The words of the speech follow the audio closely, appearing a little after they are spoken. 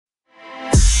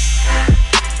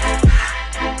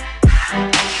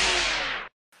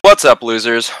What's up,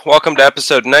 losers? Welcome to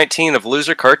episode 19 of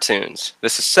Loser Cartoons.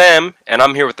 This is Sam, and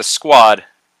I'm here with the squad.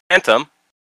 Phantom,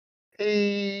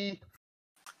 Hey.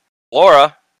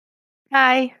 Laura,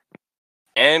 Hi.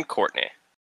 and Courtney.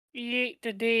 Yeet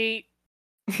to date.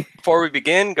 Before we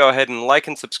begin, go ahead and like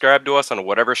and subscribe to us on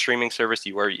whatever streaming service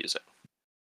you are using.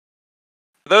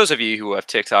 For those of you who have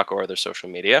TikTok or other social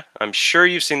media, I'm sure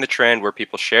you've seen the trend where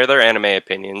people share their anime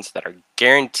opinions that are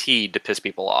guaranteed to piss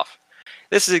people off.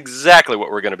 This is exactly what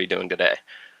we're going to be doing today.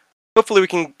 Hopefully we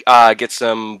can get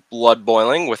some blood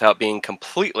boiling without being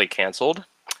completely canceled.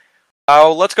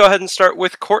 Let's go ahead and start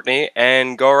with Courtney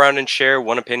and go around and share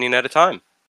one opinion at a time.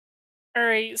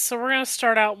 Alright, so we're gonna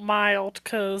start out mild,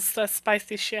 because that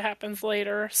spicy shit happens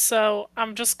later. So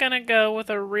I'm just gonna go with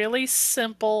a really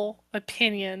simple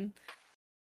opinion.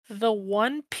 The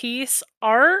One Piece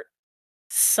art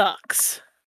sucks.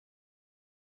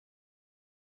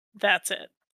 That's it.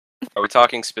 Are we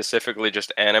talking specifically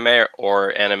just anime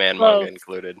or anime and manga Both.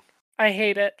 included? I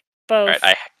hate it. Both.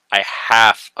 Alright, I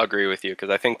half agree with you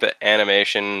because I think the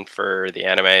animation for the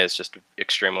anime is just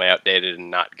extremely outdated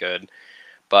and not good.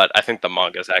 But I think the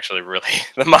manga is actually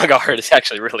the manga art is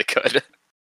actually really good.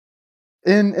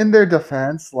 In their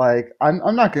defense, like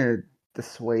I'm not gonna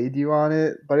dissuade you on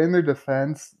it, but in their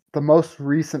defense, the most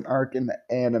recent arc in the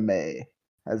anime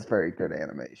has very good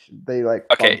animation. They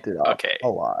bumped it up a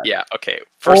lot. Yeah, okay.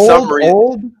 For some reason,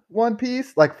 old One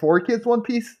Piece, like 4Kids One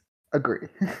Piece, agree.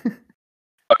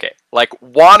 okay, like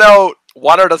Wano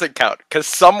doesn't count because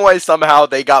some way somehow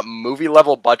they got movie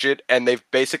level budget and they've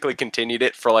basically continued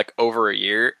it for like over a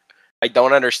year. I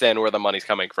don't understand where the money's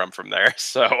coming from there.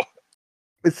 So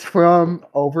It's from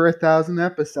over 1,000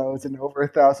 episodes and over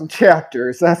 1,000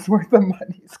 chapters. That's where the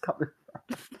money's coming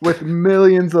from, with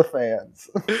millions of fans.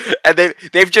 And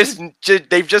they've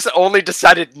just only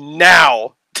decided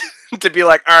now to be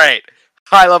like, all right,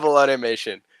 high level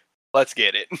animation, let's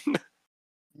get it.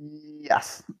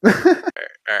 Yes. All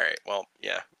right. Well,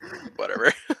 yeah,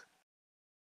 whatever.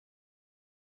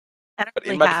 I don't But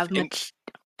really have much.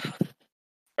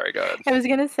 Sorry, go ahead. I was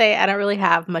gonna say I don't really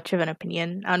have much of an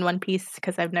opinion on One Piece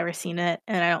because I've never seen it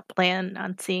and I don't plan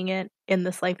on seeing it in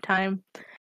this lifetime.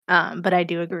 But I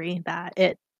do agree that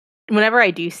whenever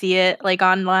I do see it like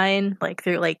online, like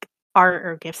through like art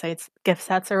or gift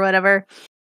sets or whatever,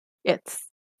 it's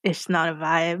not a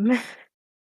vibe.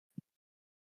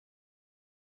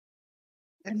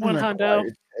 It's One an hundo.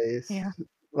 acquired taste. Yeah.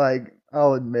 Like,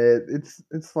 I'll admit,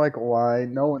 it's like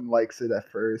wine. No one likes it at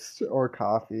first, or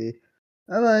coffee.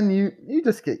 And then you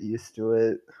just get used to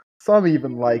it. Some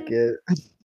even like it.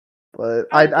 But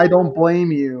I don't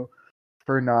blame you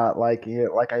for not liking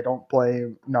it. Like, I don't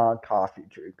blame non-coffee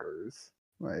drinkers.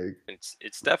 Like,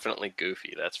 It's definitely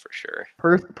goofy, that's for sure.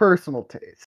 personal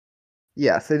taste.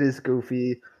 Yes, it is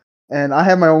goofy. And I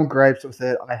have my own gripes with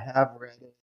it. I have read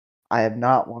it. I have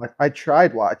not watched. I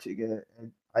tried watching it,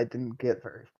 and I didn't get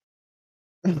very.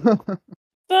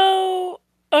 So,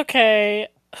 okay.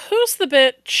 Who's the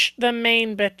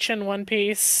main bitch in One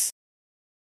Piece?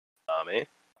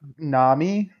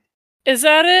 Nami, Is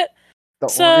that it? the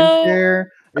So- orange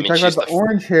hair. Are you talking about the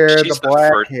orange hair, she's the the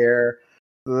black first- hair?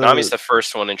 Nami's the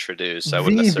first one introduced. I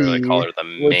wouldn't necessarily call her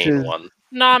the which main is- one.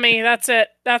 Nami, that's it.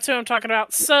 That's who I'm talking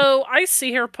about. So I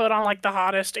see her put on like the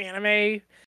hottest anime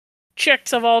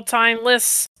chicks of all time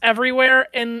lists everywhere,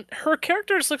 and her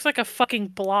character just looks like a fucking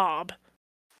blob.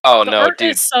 Oh The no, art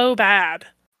dude! is so bad.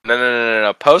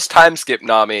 No. Post time skip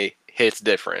Nami hits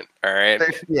different. All right.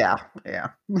 Yeah.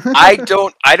 I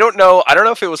don't know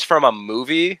if it was from a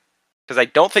movie because I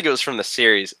don't think it was from the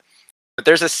series. But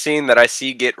there's a scene that I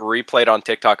see get replayed on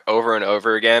TikTok over and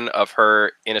over again of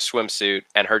her in a swimsuit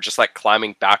and her just like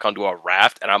climbing back onto a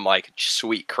raft, and I'm like,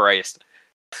 sweet Christ.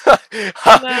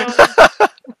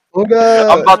 Oda.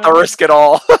 I'm about to risk it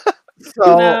all.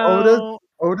 So No.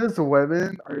 Oda's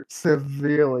women are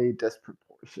severely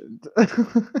disproportioned.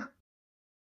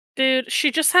 Dude,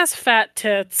 she just has fat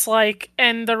tits,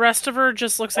 and the rest of her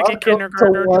just looks like a Welcome to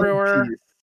kindergartner One drew her. Piece.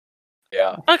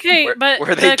 Yeah. Okay, but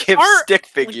where they the give art, stick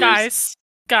figures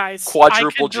guys, quadruple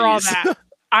I could draw Gs. that.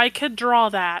 I could draw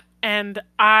that, and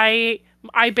I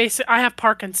have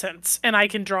Parkinson's, and I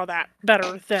can draw that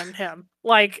better than him.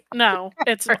 Like, no,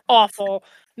 it's awful.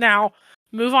 Now,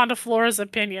 move on to Flora's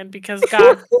opinion, because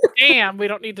god damn, we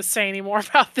don't need to say any more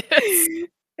about this.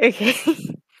 Okay.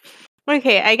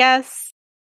 Okay, I guess.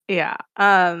 Yeah.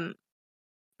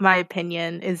 My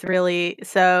opinion is really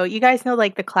so you guys know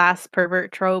like the class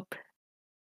pervert trope.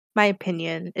 My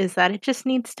opinion is that it just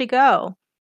needs to go.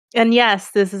 And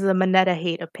yes, this is a Mineta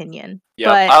hate opinion. Yep,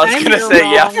 but I was I'm gonna your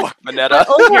say, yeah, wrong. fuck Mineta. But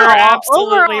You're overall,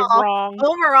 absolutely wrong.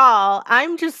 overall,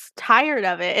 I'm just tired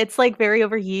of it. It's like very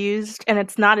overused and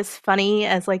it's not as funny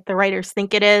as like the writers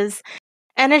think it is.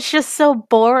 And it's just so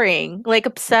boring. Like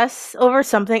obsess over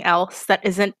something else that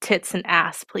isn't tits and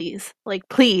ass, please. Like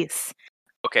please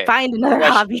Okay, find another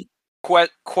question-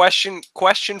 hobby.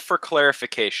 question for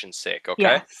clarification's sake, okay?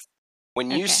 Yes. When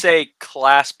you Okay. say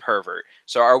class pervert,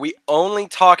 so are we only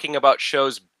talking about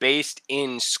shows based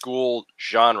in school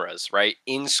genres, right?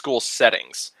 In school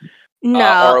settings?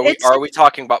 No, or it's are we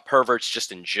talking about perverts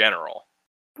just in general?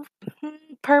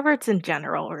 perverts in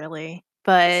general, really. See,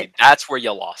 But that's where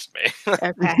you lost me.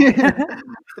 okay.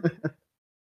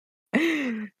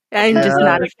 I'm just Yeah.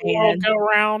 not a Make the world fan. go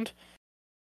round.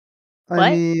 I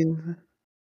What? mean,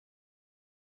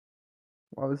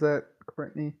 what was that,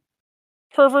 Courtney?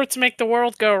 Perverts make the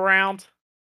world go round.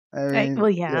 I mean, Well,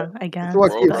 yeah, I guess. It's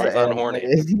what World keeps runs the on anime.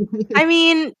 horny. I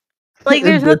mean, like,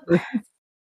 there's no.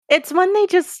 It's when they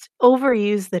just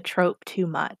overuse the trope too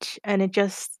much, and it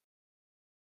just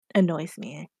annoys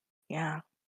me. Yeah,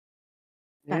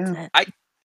 that's Yeah. it.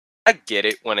 I get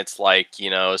it when it's like,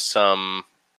 some.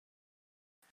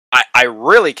 I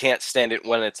really can't stand it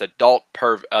when it's adults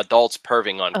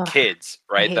perving on Ugh, kids,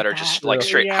 I right? hate That are just that. like Yeah.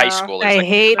 straight high Yeah. schoolers. I Like,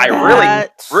 hate I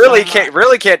that. really so can't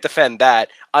much. defend that.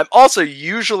 I'm also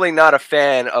usually not a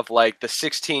fan of like the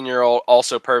 16-year-old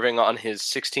also perving on his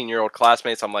 16-year-old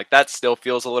classmates. I'm like, that still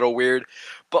feels a little weird.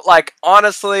 But like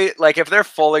honestly, like if they're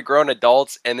fully grown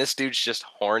adults and this dude's just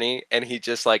horny and he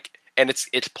just like and it's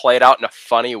played out in a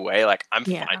funny way, like I'm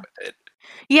Yeah. fine with it.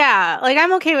 Yeah, like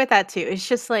I'm okay with that too. It's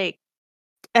just like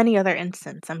any other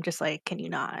instance. I'm just like, can you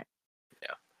not?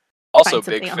 Also Find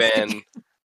big something else to fan.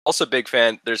 Also big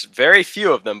fan. There's very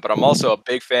few of them, but I'm also a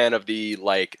big fan of the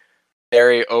like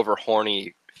very over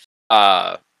horny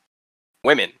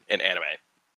women in anime.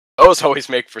 Those always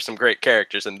make for some great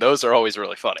characters, and those are always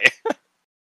really funny.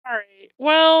 All right.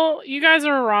 Well, you guys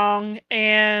are wrong.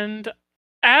 And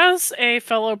as a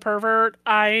fellow pervert,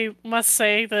 I must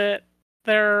say that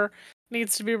there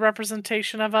needs to be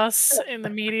representation of us in the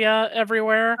media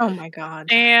everywhere. Oh my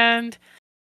god. And,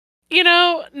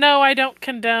 no, I don't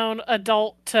condone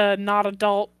adult to not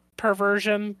adult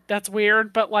perversion. That's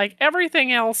weird. But, like,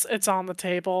 everything else, it's on the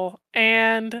table.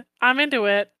 And I'm into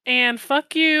it. And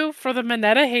fuck you for the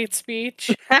Mineta hate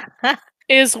speech.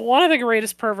 Is one of the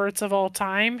greatest perverts of all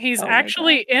time. He's Oh my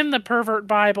actually in the pervert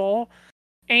Bible.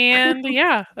 And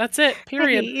yeah, that's it.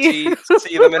 Period. See,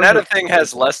 the Mineta thing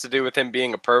has less to do with him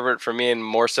being a pervert for me, and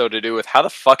more so to do with how the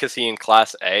fuck is he in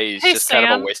Class A? He's Hey, just kind of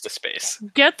a Sam. waste of space.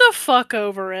 Get the fuck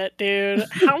over it, dude.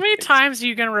 How many times are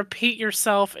you gonna repeat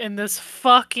yourself in this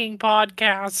fucking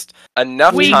podcast?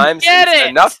 Enough We times, get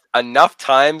it! enough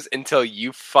times until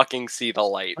you fucking see the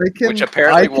light, I which can-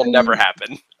 apparently I will can- never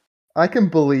happen. I can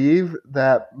believe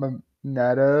that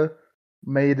Mineta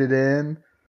made it in,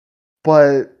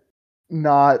 but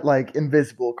not like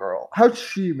Invisible Girl. How'd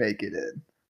she make it in?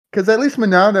 Because at least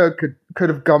Mineta could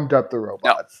have gummed up the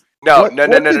robots. No, What no.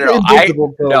 did the Invisible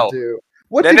Girl no. do?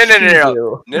 What No, did no, she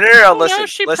do? No, No, listen,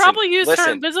 she listen, probably used her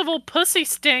listen. invisible pussy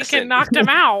stink Listen. and knocked him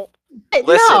out.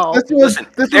 Listen. No.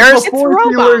 This there's- was before It's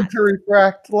she learned robots. to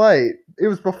refract light. It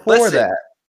was before Listen. that.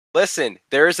 Listen,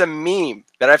 there is a meme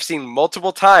that I've seen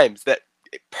multiple times that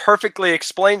perfectly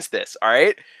explains this, all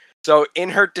right? So in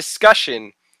her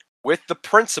discussion with the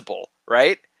principal,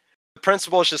 right? The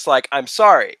principal is just like, I'm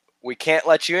sorry, we can't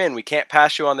let you in. We can't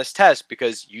pass you on this test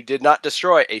because you did not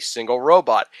destroy a single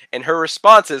robot. And her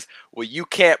response is, well, you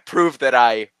can't prove that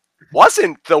I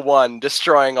wasn't the one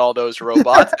destroying all those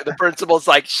robots. And the principal's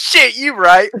like, shit, you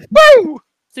right. Woo!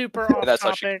 Super off that's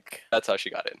how topic. That's how she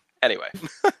got in. Anyway,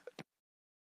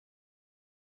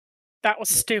 That was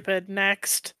stupid.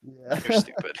 Next. Yeah. you're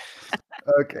stupid.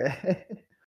 Okay.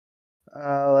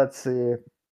 Let's see.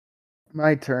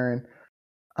 My turn.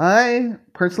 I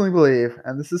personally believe,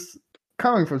 and this is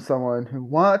coming from someone who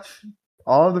watched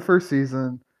all of the first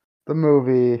season, the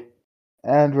movie,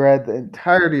 and read the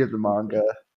entirety of the manga,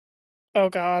 Oh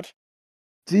god.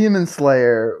 Demon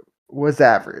Slayer was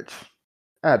average,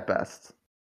 at best.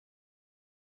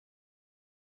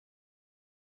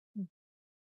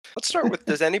 Let's start with,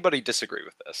 does anybody disagree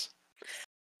with this?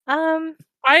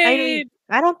 I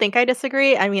I don't think I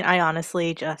disagree. I mean, I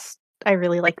honestly I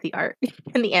really like the art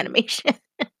and the animation.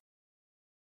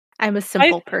 I'm a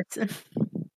simple person.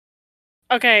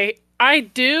 Okay, I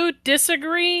do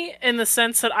disagree in the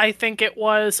sense that I think it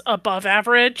was above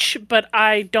average, but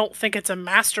I don't think it's a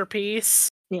masterpiece.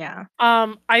 Yeah.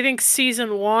 I think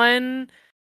season 1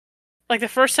 like the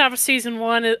first half of season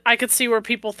 1, I could see where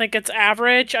people think it's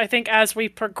average. I think as we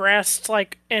progressed,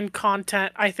 like in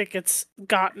content, I think it's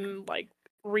gotten like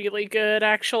really good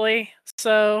actually.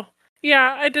 So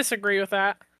yeah, I disagree with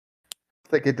that. I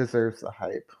think it deserves the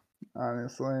hype,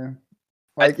 honestly. I-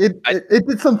 Like it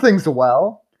did some things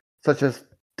well, such as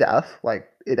death. Like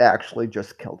it actually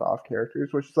just killed off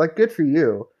characters, which is like good for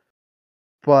you.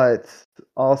 But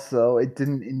also, it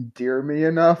didn't endear me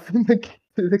enough to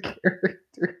the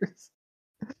characters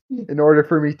in order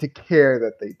for me to care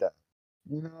that they died.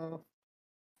 You know,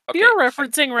 Okay, You're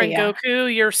referencing Yeah.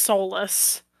 Rengoku, you're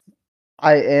soulless.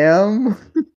 I am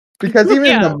because even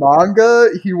in Yeah. the manga,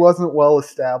 he wasn't well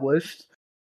established,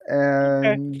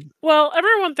 and Well,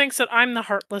 everyone thinks that I'm the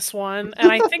heartless one,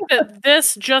 and I think that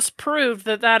this just proved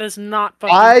that that is not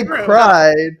fucking I true.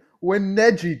 cried when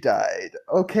Neji died.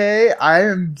 Okay, I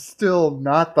am still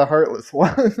not the heartless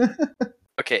one.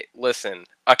 Okay, listen.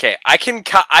 Okay, I can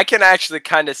actually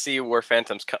kind of see where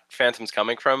Phantom's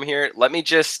coming from here. Let me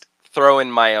just throw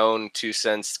in my own 2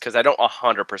 cents because I don't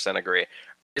 100% agree.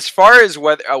 As far as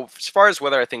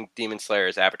whether I think Demon Slayer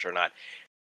is average or not,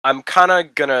 I'm kind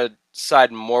of gonna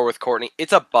side more with Courtney.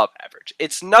 It's above average.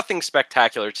 It's nothing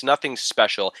spectacular. It's nothing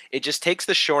special. It just takes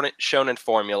the shonen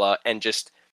formula and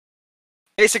just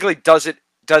basically does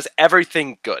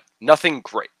everything good. Nothing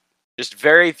great. Just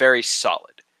very, very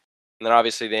solid. And then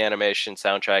obviously the animation,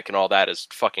 soundtrack, and all that is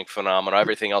fucking phenomenal.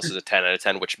 Everything else is a 10 out of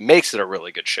 10, which makes it a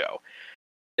really good show.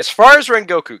 As far as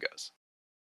Rengoku goes,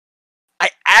 I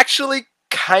actually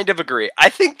kind of agree. I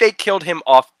think they killed him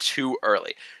off too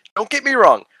early. Don't get me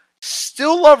wrong.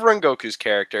 Still love Rengoku's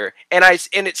character, and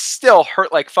it still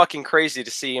hurt like fucking crazy to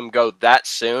see him go that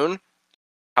soon.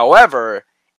 However,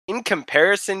 in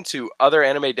comparison to other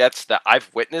anime deaths that I've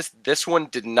witnessed, this one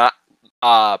did not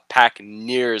pack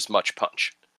near as much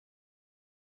punch.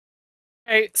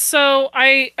 Okay, so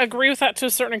I agree with that to a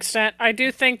certain extent. I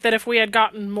do think that if we had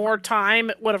gotten more time,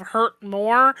 it would have hurt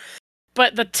more.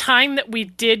 But the time that we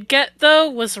did get, though,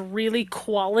 was really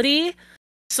quality.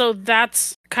 So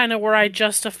that's kind of where I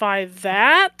justify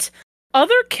that.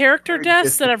 Other character I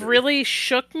deaths that have disagree. really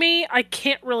shook me, I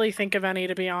can't really think of any,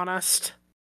 to be honest.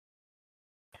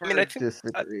 I mean, I think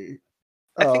disagree.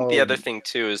 the other thing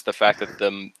too is the fact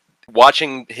that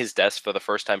watching his deaths for the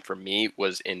first time for me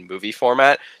was in movie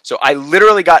format. So I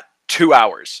literally got 2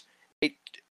 hours.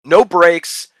 No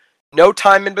breaks, no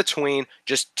time in between,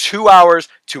 just 2 hours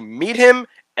to meet him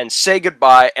and say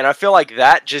goodbye. And I feel like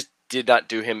that just did not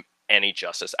do him any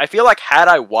justice. I feel like had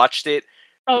I watched it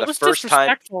Oh, for it the was first time,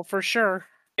 disrespectful for sure.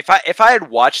 if I had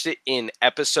watched it in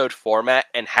episode format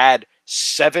and had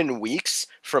 7 weeks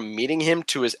from meeting him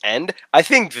to his end, I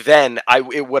think then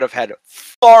it would have had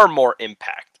far more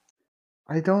impact.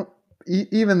 I don't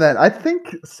even then. I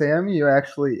think Sam, you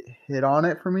actually hit on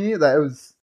it for me.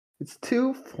 It's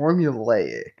too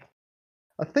formulaic.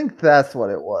 I think that's what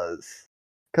it was.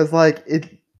 Cause like it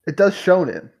does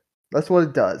shonen. That's what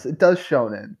it does. It does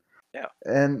shonen. Yeah.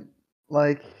 And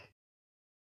like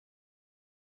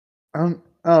I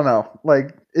don't know.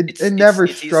 Like it never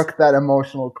struck that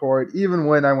emotional chord, even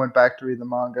when I went back to read the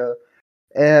manga.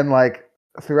 And like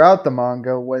throughout the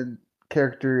manga, when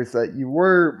characters that you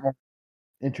were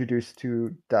introduced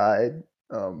to died,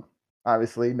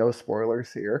 obviously no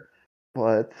spoilers here,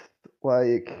 but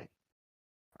like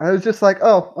I was just like,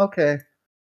 oh, okay.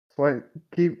 So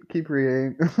keep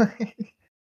reading.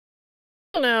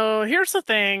 No, here's the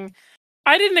thing.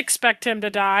 I didn't expect him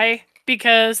to die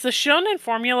because the shonen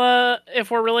formula, if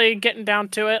we're really getting down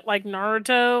to it, like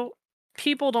Naruto,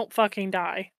 people don't fucking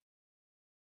die.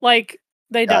 Like,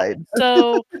 they don't.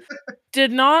 So,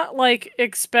 did not, like,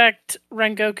 expect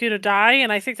Rengoku to die,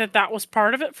 and I think that that was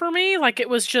part of it for me. Like, it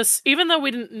was just, even though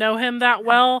we didn't know him that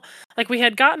well, like, we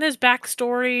had gotten his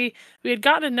backstory, we had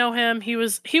gotten to know him, he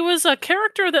was a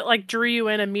character that, like, drew you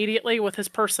in immediately with his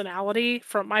personality,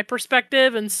 from my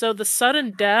perspective, and so the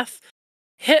sudden death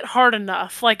hit hard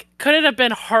enough. Like, could it have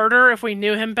been harder if we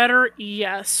knew him better?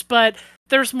 Yes, but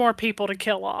there's more people to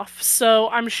kill off, so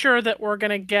I'm sure that we're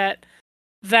gonna get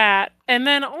that. And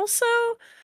then also,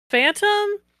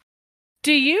 Phantom,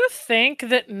 do you think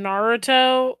that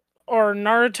Naruto, or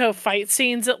Naruto fight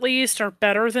scenes at least, are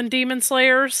better than Demon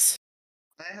Slayers?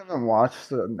 I haven't watched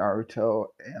the Naruto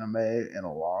anime in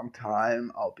a long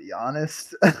time, I'll be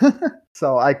honest.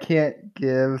 So I can't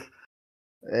give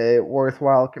a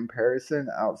worthwhile comparison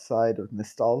outside of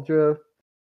nostalgia.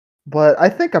 But I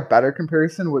think a better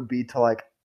comparison would be to like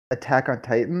Attack on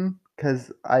Titan,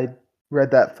 because I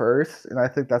read that first, and I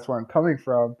think that's where I'm coming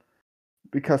from.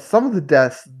 Because some of the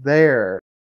deaths there,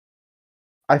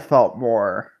 I felt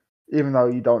more, even though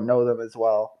you don't know them as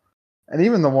well. And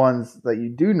even the ones that you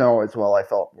do know as well, I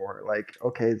felt more like,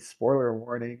 okay, spoiler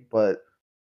warning, but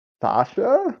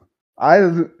Tasha,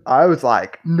 I was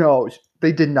like, no,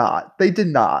 they did not,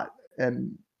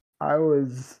 and I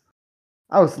was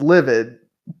livid,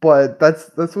 but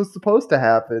that's what's supposed to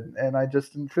happen, and I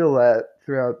just didn't feel that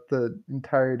throughout the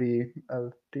entirety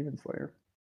of Demon Slayer.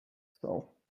 So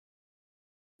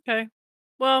Okay.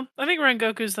 Well, I think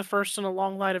Rengoku's the first in a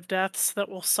long line of deaths that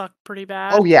will suck pretty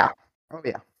bad. oh yeah,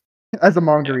 as a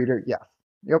manga Yeah. reader, yeah,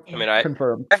 yep, I mean,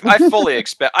 confirmed. I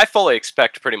fully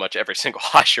expect pretty much every single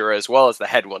Hashira as well as the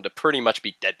head one to pretty much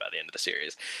be dead by the end of the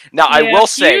series. Now, I will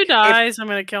say, if he dies, I'm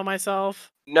gonna kill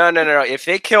myself. no. If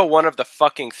they kill one of the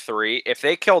fucking three, if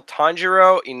they kill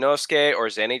Tanjiro, Inosuke, or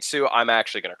Zenitsu, I'm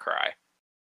actually gonna cry.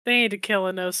 They need to kill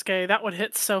Inosuke. That would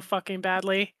hit so fucking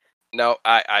badly. No,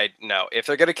 I no. If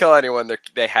they're gonna kill anyone,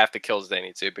 they have to kill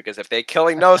Zenitsu, because if they kill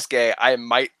Inosuke, I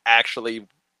might actually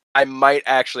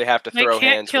have to They throw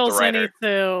can't hands kill with the writer.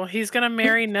 Zenitsu. He's gonna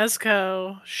marry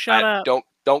Nezuko. Shut up.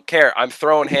 Don't care. I'm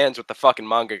throwing hands with the fucking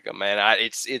mangaka, man.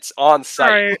 It's on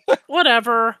site. Alright,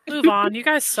 whatever. Move on. You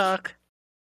guys suck.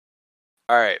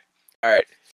 All right.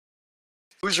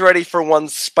 Who's ready for one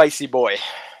spicy boy?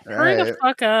 Hurry the Alright.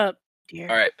 fuck up. Dear.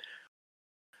 All right.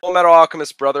 Full Metal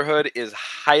Alchemist Brotherhood is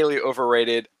highly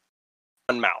overrated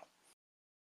on Mal.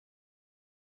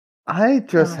 I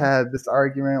just Oh. had this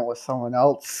argument with someone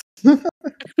else.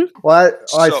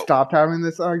 I So- stopped having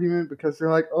this argument because they're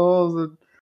like, "Oh, the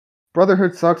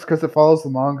Brotherhood sucks because it follows the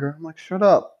manga." I'm like, "Shut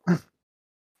up." All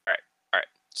right.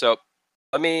 So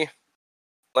let me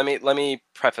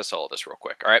preface all of this real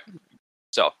quick. All right.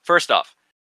 So first off,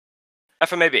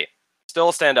 FMAB, still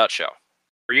a standout show.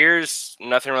 For years,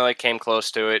 nothing really came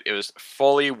close to it. It was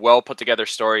fully well put together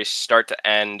story, start to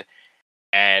end,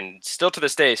 and still to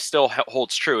this day, still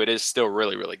holds true. It is still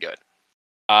really, really good.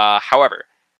 However,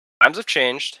 times have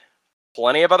changed.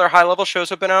 Plenty of other high level shows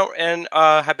have been out and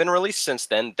have been released since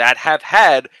then that have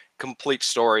had complete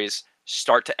stories,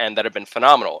 start to end, that have been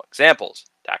phenomenal. Examples: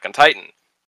 Attack on Titan,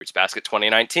 Fruits Basket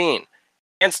 2019,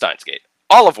 and Steins Gate.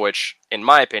 All of which, in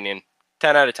my opinion,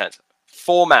 10 out of 10.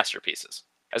 Full masterpieces.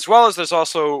 As well as there's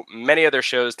also many other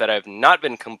shows that have not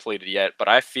been completed yet, but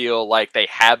I feel like they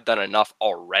have done enough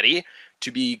already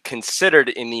to be considered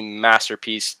in the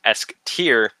masterpiece-esque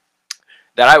tier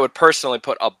that I would personally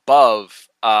put above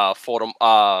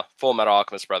Full Metal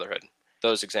Alchemist Brotherhood.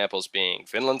 Those examples being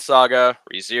Vinland Saga,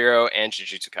 ReZero, and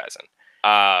Jujutsu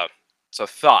Kaisen. So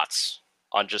thoughts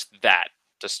on just that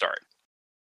to start?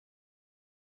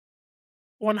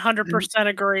 100%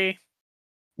 agree.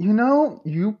 You know,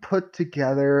 you put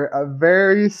together a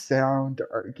very sound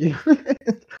argument.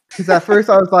 Because at first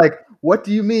I was like, "What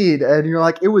do you mean?" And you're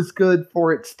like, "It was good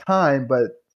for its time,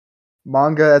 but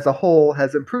manga as a whole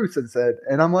has improved since then."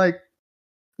 And I'm like,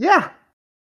 "Yeah,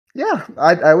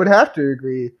 I would have to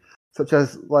agree." Such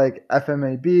as like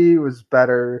FMAB was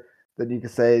better than you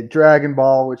could say Dragon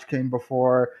Ball, which came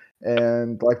before,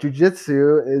 and like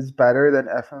Jujutsu is better than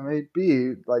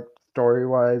FMAB, like story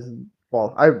wise.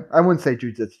 Well, I wouldn't say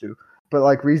Jujutsu, but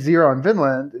like ReZero and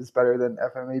Vinland is better than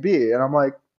FMAB, and I'm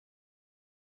like,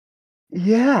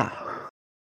 yeah.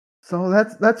 So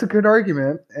that's a good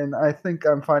argument, and I think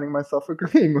I'm finding myself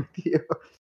agreeing with you.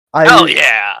 Hell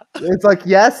yeah! It's like,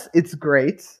 yes, it's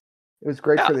great. It was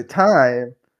great Yeah. for the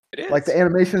time. It is. Like the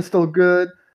animation is still good.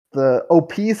 The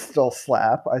OPs still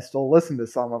slap. I still listen to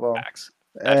some of them. Facts.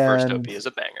 That first And OP is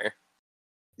a banger.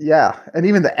 yeah, and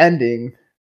even the ending,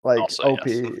 like Also, OP,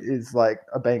 yes. is like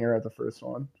a banger of the first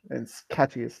one. And it's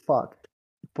catchy as fuck.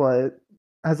 But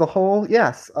as a whole,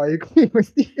 yes, I agree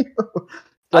with you.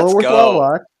 Let's Still worthwhile go.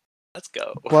 watch, Let's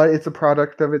go. but it's a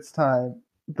product of its time.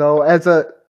 Though as a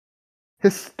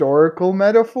historical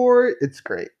metaphor, it's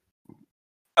great.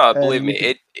 Believe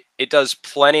me, it does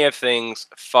plenty of things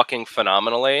fucking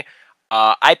phenomenally.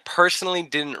 I personally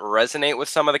didn't resonate with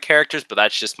some of the characters, but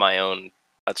that's just my own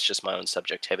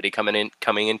subjectivity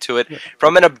coming into it. Yeah.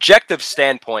 From an objective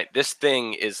standpoint, this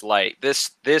thing is like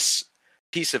this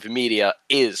piece of media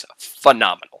is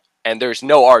phenomenal, and there's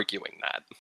no arguing that.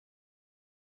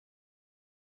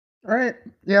 All right,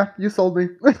 yeah, you sold me.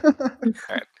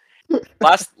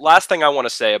 Last thing I want to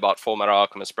say about Full Metal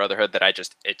Alchemist Brotherhood that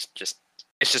it's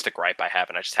just a gripe I have,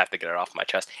 and I just have to get it off my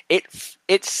chest.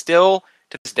 It still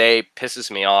to this day pisses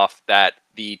me off that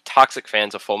the toxic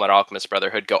fans of Full Metal Alchemist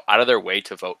Brotherhood go out of their way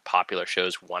to vote popular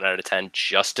shows 1 out of 10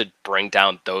 just to bring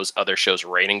down those other shows'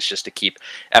 ratings, just to keep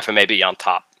FMAB on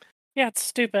top. Yeah, it's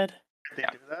stupid. They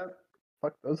do that?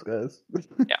 Fuck those guys.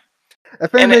 Yeah.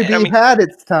 FMAB I mean- had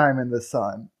its time in the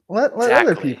sun. Let other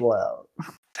Exactly. people out.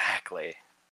 Exactly.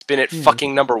 It's been at Hmm.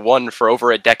 fucking number 1 for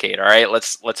over a decade. All right,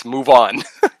 let's move on.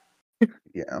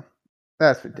 Yeah.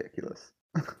 That's ridiculous.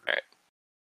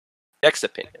 Next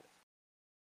opinion.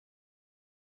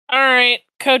 Alright,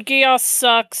 Code Geass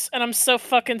sucks, and I'm so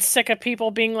fucking sick of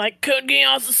people being like, Code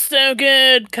Geass is so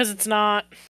good, because it's not.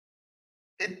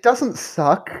 It doesn't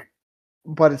suck,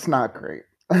 but it's not great.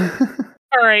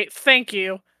 Alright, thank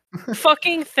you.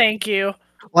 Fucking thank you.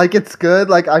 Like, it's good.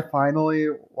 Like, I finally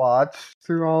watched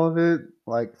through all of it,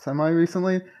 like,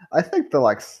 semi-recently. I think the,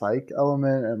 like, psych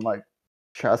element and, like,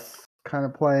 chess kind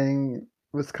of playing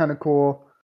was kind of cool.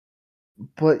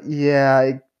 But, yeah,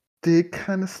 it did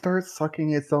kind of start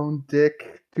sucking its own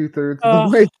dick 2/3 of the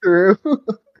Ugh. way through.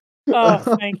 Oh,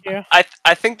 thank you.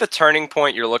 I think the turning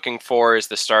point you're looking for is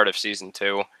the start of season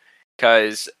 2,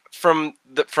 because from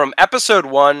episode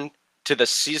 1 to the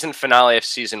season finale of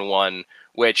season 1,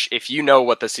 which, if you know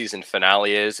what the season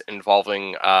finale is,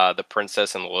 involving the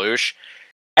princess and Lelouch,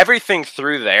 everything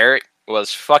through there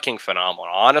was fucking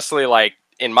phenomenal. Honestly, like,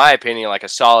 in my opinion, like a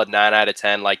solid 9 out of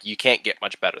 10. Like, you can't get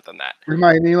much better than that.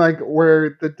 Remind me, like,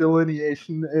 where the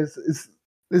delineation is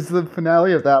the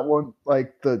finale of that one,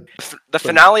 like, the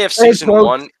Finale of air season quotes-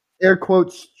 1. air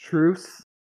quotes truce?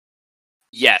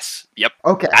 Yes. Yep.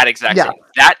 Okay. That exact Yeah. same.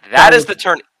 That That is was the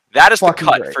turn. That is the fucking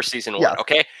cut great. for season 1. Yes.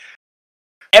 Okay.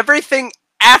 Everything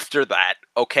after that,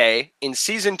 okay, in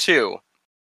season 2,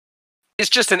 is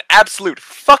just an absolute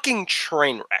fucking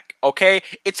train wreck. Okay,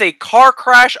 it's a car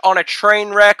crash on a train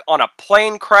wreck on a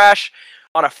plane crash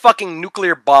on a fucking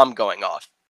nuclear bomb going off.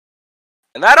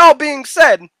 And that all being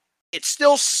said, it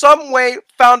still some way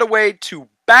found a way to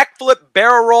backflip,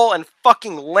 barrel roll, and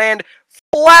fucking land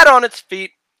flat on its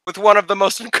feet with one of the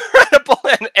most incredible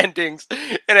endings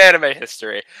in anime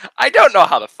history. I don't know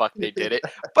how the fuck they did it,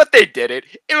 but they did it.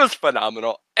 It was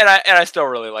phenomenal, and I still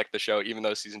really like the show, even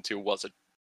though season 2 wasn't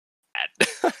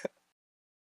bad.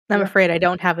 I'm Yeah. afraid I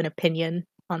don't have an opinion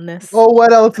on this. Oh,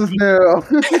 what else is new?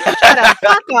 Shut up,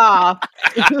 fuck off.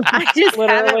 I just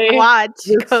Literally. haven't watched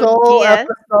This Code whole Geass.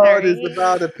 episode is Sorry.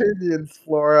 about opinions,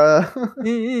 Flora.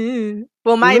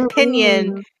 Well, my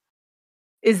opinion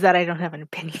is that I don't have an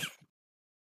opinion.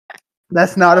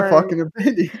 That's not a Sorry. fucking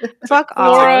opinion. Fuck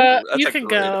off. Laura, That's you a can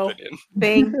great go. opinion.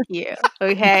 Thank you.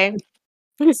 Okay.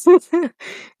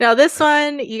 Now, this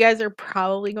one, you guys are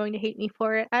probably going to hate me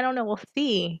for it. I don't know. We'll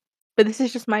see. But this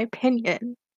is just my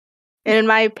opinion. And in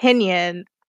my opinion,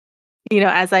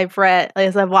 as I've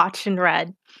watched and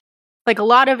read, like a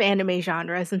lot of anime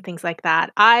genres and things like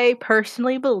that, I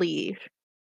personally believe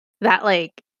that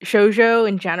like shoujo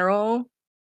in general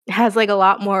has like a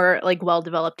lot more like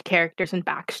well-developed characters and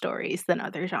backstories than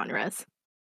other genres.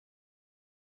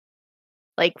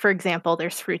 Like, for example,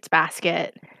 there's Fruits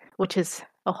Basket, which is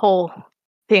a whole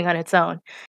thing on its own.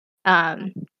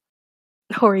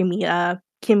 Horimiya,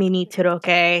 Kimi ni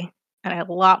Toroke, and I have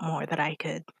a lot more that I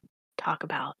could talk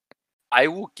about. I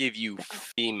will give you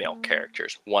female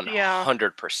characters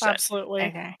 100%. Absolutely.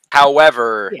 Okay.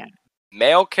 However, Yeah.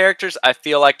 male characters, I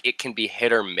feel like it can be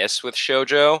hit or miss with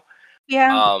shoujo.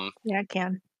 Yeah, I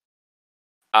can.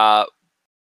 But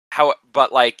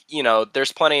like,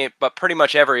 there's plenty, but pretty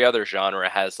much every other genre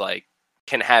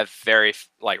can have very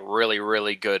like really,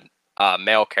 really good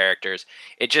male characters.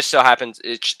 It just so happens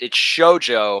it's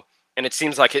shoujo, and it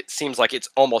seems like it's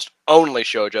almost only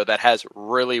shoujo that has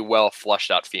really well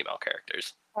flushed out female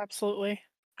characters. Absolutely.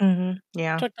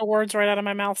 Yeah. Took the words right out of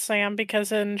my mouth, Sam,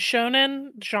 because in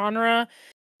shonen genre,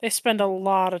 they spend a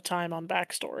lot of time on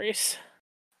backstories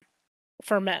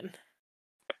for men.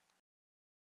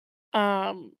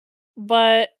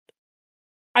 But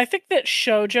I think that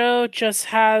shoujo just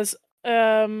has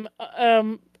a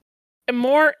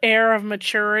more air of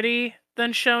maturity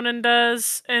than shonen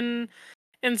does in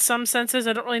some senses.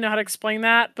 I don't really know how to explain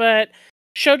that, but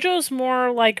shoujo's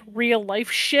more like real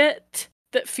life shit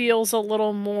that feels a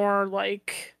little more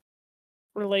like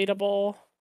relatable. I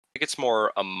think it's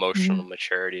more emotional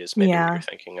maturity is maybe what Yeah. you're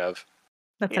thinking of.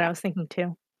 That's what I was thinking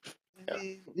too.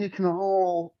 You can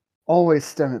always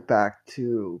stem it back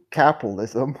to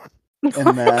capitalism,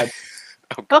 and that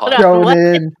Oh, Hold God. on,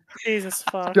 what? Jesus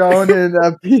fuck. shonen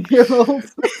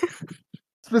appeals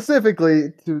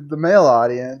specifically to the male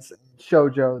audience,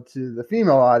 shoujo to the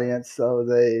female audience. So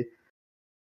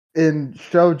in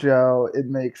shoujo, it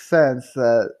makes sense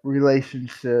that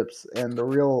relationships and the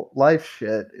real life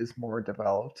shit is more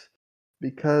developed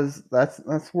because that's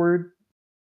where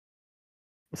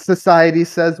society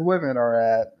says women are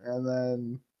at, and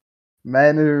then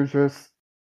men are just,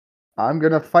 I'm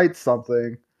gonna fight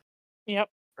something. Yep.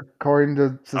 According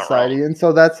to society, and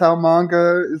so that's how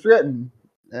manga is written.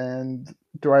 And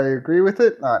do I agree with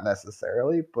it? Not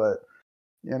necessarily, but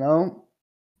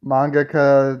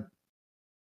mangaka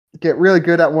get really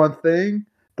good at one thing.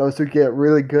 Those who get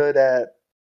really good at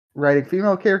writing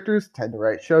female characters tend to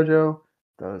write shoujo.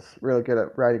 Those really good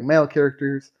at writing male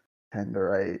characters tend to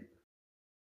write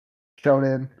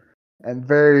shonen. And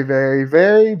very, very,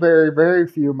 very, very, very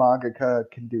few mangaka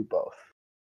can do both.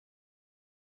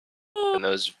 And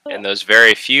those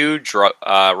very few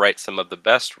write some of the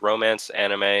best romance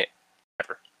anime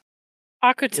ever.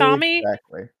 Akutami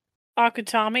Exactly.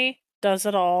 Akutami does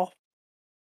it all.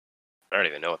 I don't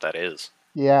even know what that is.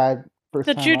 Yeah. First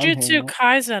The time I'm hearing Jujutsu it.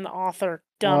 Kaisen author,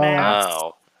 dumbass.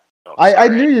 Oh. Oh, I sorry.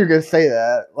 knew you were gonna say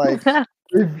that. Like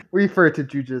we refer to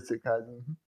Jujutsu Kaisen.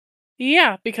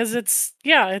 Yeah, because it's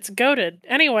goated.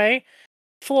 Anyway,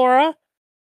 Flora.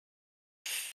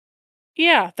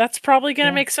 Yeah, that's probably gonna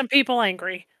Yeah. make some people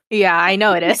angry, Yeah, I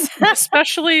know it is.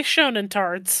 especially shonen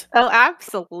tards. Oh,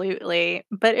 absolutely.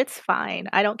 But it's fine.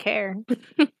 I don't care.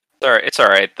 It's all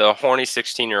right. The horny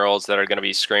 16-year-olds that are going to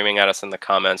be screaming at us in the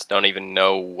comments don't even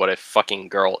know what a fucking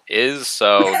girl is,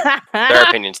 so their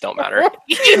opinions don't matter.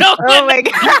 You know Oh my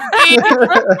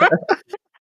god.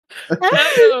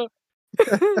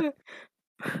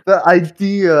 The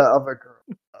idea of a girl.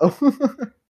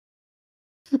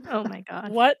 Oh my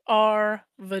god. What are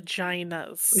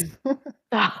vaginas?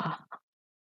 Ah.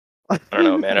 I don't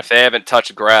know, man. If they haven't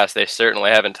touched grass, they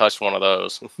certainly haven't touched one of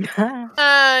those. Yeah.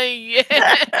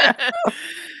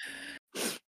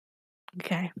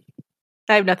 Okay.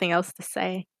 I have nothing else to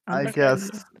say. on I this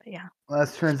guess. one, but yeah.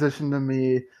 Let's transition to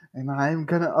me, and I'm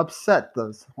gonna upset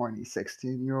those horny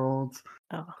 16-year-olds,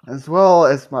 Oh. as well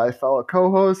as my fellow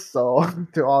co-hosts. So,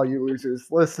 to all you losers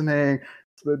listening,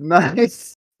 it's been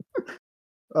nice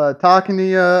talking to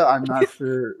you. I'm not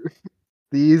sure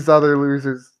these other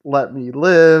losers let me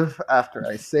live after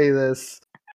I say this.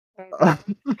 I'm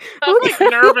like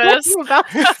nervous. About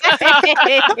to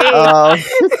say.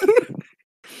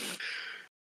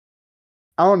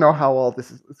 I don't know how well this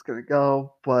is gonna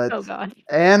go, but Oh god.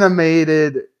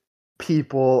 animated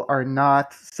people are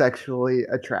not sexually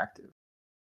attractive.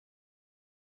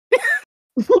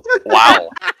 Wow.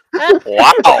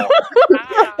 Wow.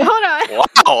 Hold on. Wow.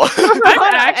 Hold I'm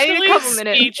on, I need a actually couple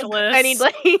minutes. speechless. I need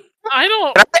like I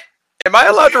don't. Am I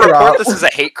allowed to report this as a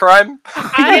hate crime? yeah,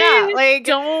 I like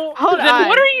don't. hold Then on.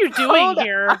 what are you doing Hold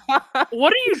here?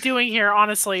 What are you doing here,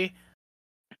 honestly?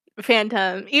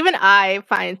 Phantom. Even I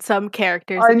find some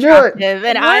characters I knew it. attractive,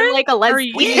 and I'm What like a are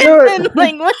lesbian. you And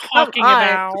like, what? Come Talking on.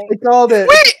 about. I called it.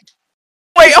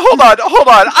 Wait, hold on.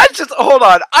 Hold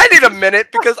on. I need a minute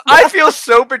because I feel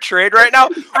so betrayed right now.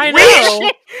 I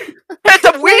We know.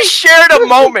 Phantom, we shared a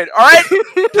moment, alright?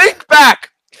 Think back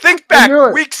I knew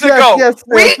it. weeks Yes, ago. yes,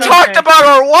 We Phantom. talked about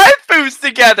our waifus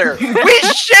together. We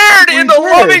shared We in the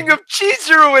did. loving of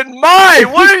Chizuru and Mai.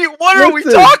 What are we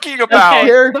Listen. talking about? Okay.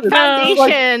 Character- The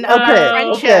foundation like, of okay,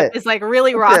 friendship okay. is like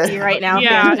really rocky right now.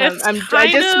 Yeah, Phantom. it's I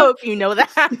kind just of- hope you know that.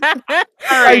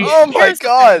 All right. Oh my here's the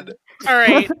god. thing. All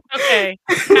right. Okay.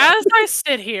 As I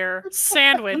sit here,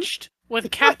 sandwiched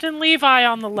with Captain Levi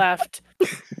on the left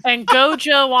and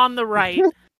Gojo on the right,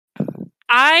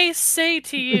 I say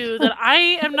to you that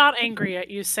I am not angry at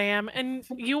you, Sam. And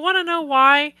you want to know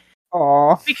why?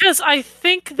 Aw. Because I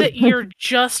think that you're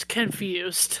just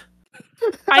confused.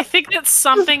 I think that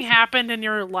something happened in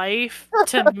your life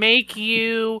to make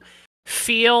you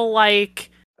feel like,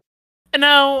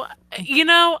 no, you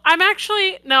know, I'm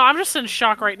just in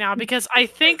shock right now because I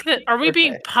think that, are we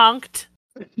being Okay. punked?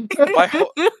 My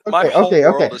whole Okay,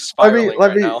 world okay. is spiraling Let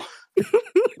right me- now.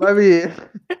 Let me.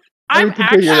 I'm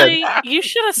continue then. actually, you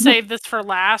should have saved this for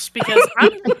last because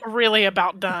I'm really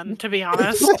about done, to be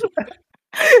honest.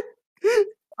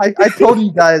 I told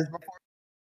you guys before.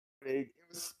 It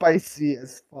was spicy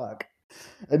as fuck,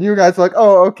 and you guys were like,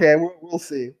 "Oh, okay, we'll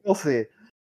see, we'll see."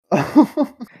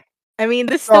 I mean,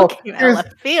 this still Oh, came out here's-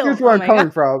 left field. Here's where Oh I'm my coming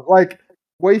God. from. Like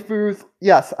waifus,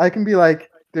 yes, I can be like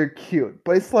they're cute,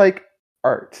 but it's like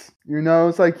art. You know,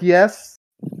 it's like yes,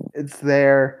 it's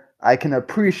there. I can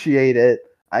appreciate it.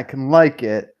 I can like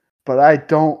it, but I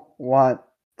don't want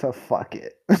to fuck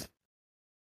it.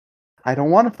 I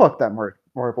don't want to fuck that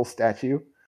marble statue.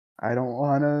 I don't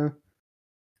want to.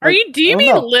 Do you I don't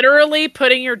mean know. literally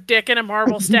putting your dick in a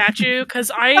marble statue?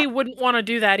 Because I wouldn't want to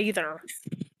do that either.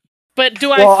 But do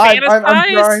Well, I I'm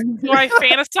fantasize? trying. Do I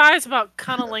fantasize about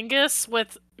cunnilingus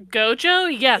with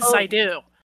Gojo? Yes, Oh. I do.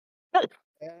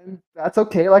 And that's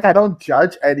okay. Like I don't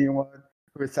judge anyone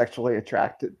who is sexually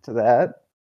attracted to that.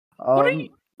 What are you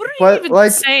but, even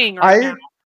like, saying right now?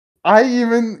 I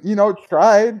even,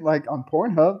 tried, like, on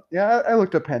Pornhub. Yeah, I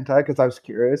looked up hentai because I was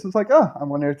curious. It's like, oh, I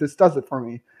wonder if this does it for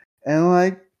me. And,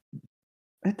 like,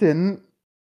 it didn't.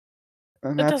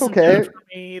 And It that's doesn't okay. do it for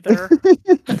me either.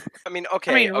 I mean,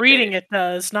 okay. I mean, okay. reading it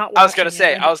does, not. I was gonna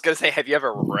watching it. say, have you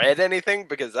ever read anything?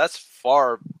 Because that's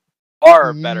far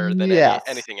far better than Yes.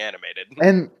 anything animated.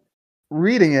 And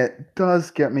reading it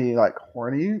does get me like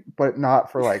horny, but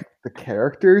not for like the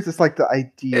characters. It's like the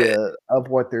idea of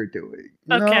what they're doing.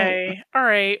 You know? Okay. All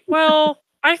right. Well,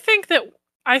 I think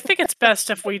it's best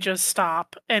if we just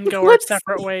stop and go our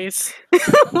separate ways.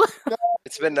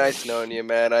 It's been nice knowing you,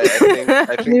 man. I think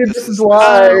Yeah, this is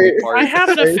why where we part. I have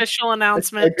an Okay. official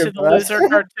announcement to the goodbye. Loser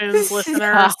Cartoons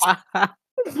listeners.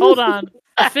 Hold on.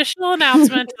 Official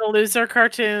announcement to the Loser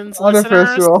Cartoons listeners.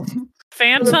 Unofficial.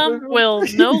 Phantom will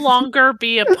no longer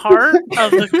be a part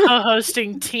of the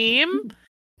co-hosting team.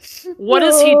 What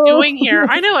is he doing here?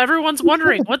 I know everyone's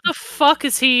wondering, what the fuck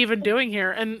is he even doing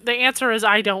here? And the answer is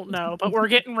I don't know, but we're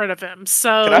getting rid of him.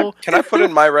 So Can I put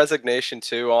in my resignation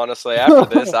too? Honestly, after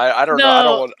this, I don't know. I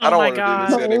don't oh my want to do God.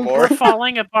 this anymore. We're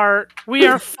falling apart. We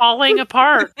are falling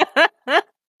apart.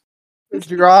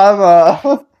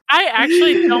 Drama. I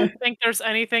actually don't think there's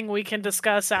anything we can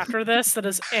discuss after this that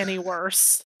is any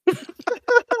worse.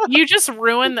 You just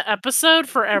ruined the episode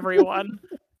for everyone.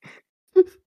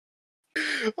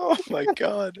 Oh my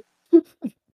God.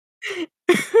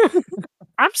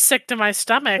 I'm sick to my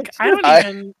stomach. I don't I-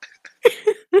 even.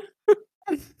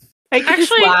 I can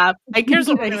just Actually, laugh. here's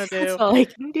what we're gonna do. That's all I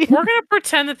can do. We're gonna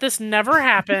pretend that this never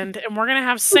happened, and we're gonna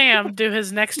have Sam do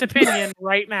his next opinion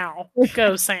right now.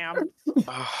 Go, Sam.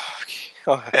 Oh,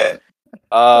 okay.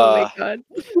 Oh my god.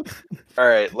 All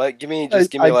right. Give me I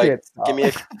like can't stop.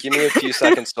 give me a few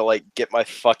seconds to like get my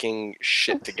fucking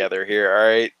shit together here. All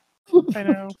right. I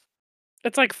know.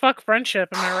 It's like fuck friendship,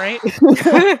 am I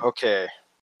right? Okay.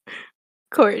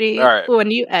 Courtney, All right. when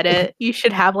you edit, you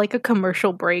should have like a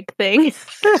commercial break thing.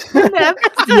 An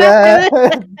episode Yeah.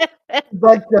 after that.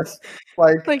 like just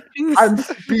like Like, I'm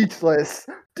speechless.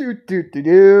 Do do do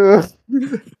do.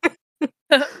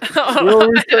 We'll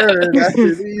return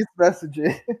after these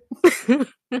messages.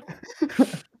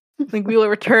 like we will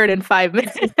return in 5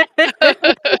 minutes.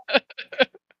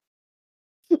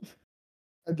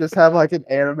 I just have like an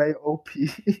anime OP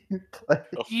play.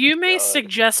 You may God.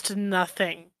 suggest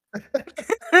nothing.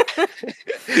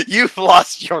 You've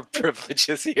lost your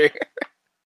privileges here.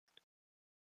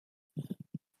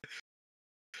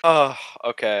 Oh,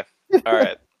 okay. All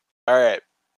right.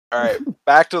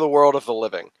 Back to the world of the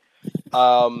living.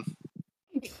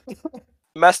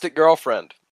 Domestic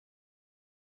Girlfriend.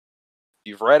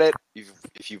 You've read it.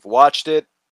 If you've watched it,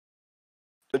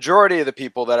 majority of the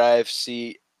people that I've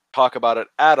seen talk about it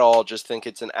at all just think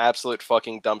it's an absolute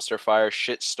fucking dumpster fire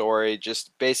shit story.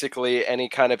 Just basically any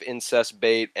kind of incest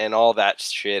bait and all that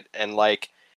shit. And like,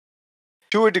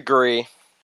 to a degree,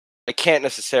 I can't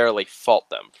necessarily fault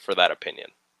them for that opinion.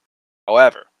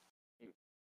 However,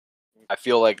 I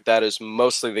feel like that is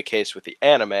mostly the case with the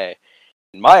anime. And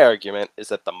my argument is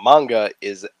that the manga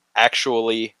is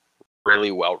actually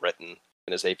really well written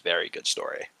and is a very good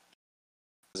story.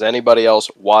 Has anybody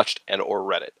else watched and or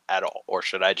read it at all? Or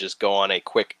should I just go on a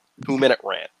quick 2-minute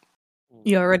rant?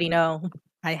 You already know.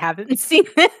 I haven't seen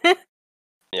it.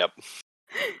 Yep.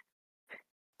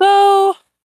 So,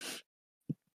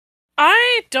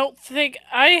 I don't think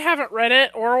I haven't read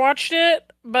it or watched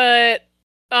it, but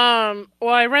well,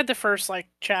 I read the first like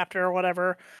chapter or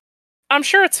whatever. I'm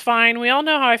sure it's fine. We all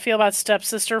know how I feel about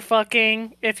stepsister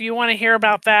fucking. If you want to hear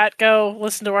about that, go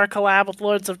listen to our collab with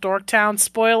Lords of Dorktown.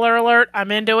 Spoiler alert, I'm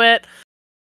into it.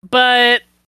 But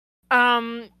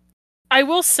I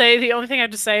will say the only thing I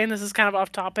have to say, and this is kind of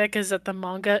off topic, is that the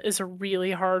manga is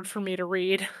really hard for me to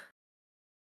read.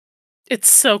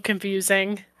 It's so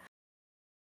confusing.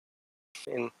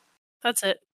 And That's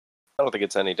it. I don't think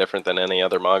it's any different than any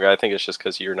other manga. I think it's just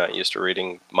because you're not used to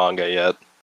reading manga yet.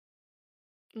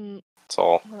 Mm, That's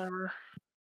all. whatever.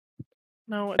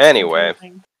 No, it's Anyway.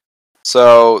 confusing.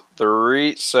 So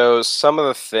so some of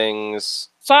the things,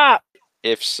 Stop!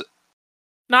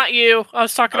 Not you. I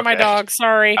was talking to my Okay. dog.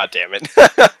 Sorry. God damn it.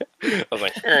 I was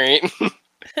like, all right.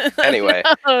 Anyway.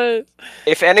 No.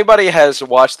 If anybody has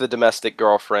watched the Domestic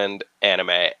Girlfriend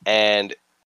anime and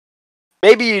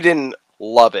maybe you didn't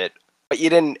love it, but you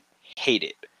didn't hate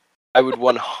it, I would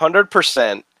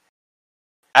 100%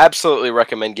 absolutely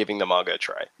recommend giving the manga a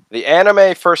try. The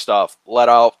anime, first off,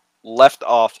 left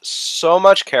off so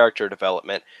much character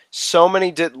development, so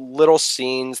many little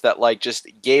scenes that like just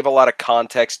gave a lot of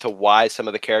context to why some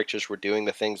of the characters were doing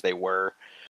the things they were.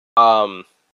 And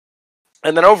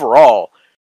then overall,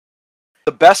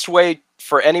 the best way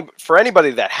for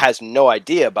anybody that has no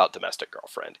idea about Domestic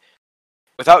Girlfriend,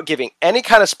 without giving any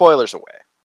kind of spoilers away,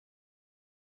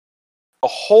 the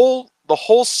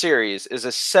whole series is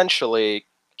essentially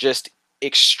just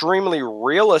extremely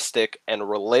realistic and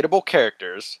relatable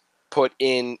characters put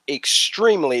in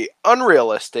extremely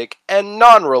unrealistic and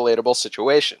non-relatable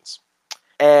situations.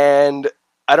 And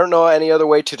I don't know any other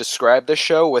way to describe this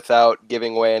show without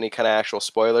giving away any kind of actual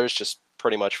spoilers, just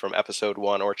pretty much from episode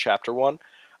 1 or chapter 1.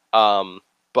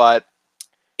 But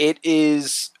it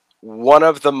is one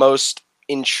of the most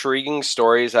intriguing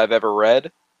stories I've ever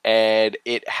read, and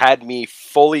it had me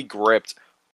fully gripped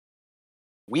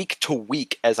week to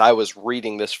week as I was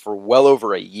reading this for well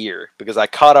over a year, because I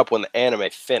caught up when the anime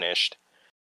finished.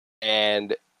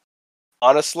 And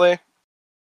honestly,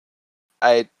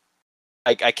 I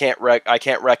can't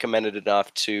recommend it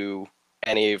enough to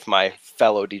any of my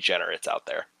fellow degenerates out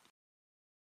there.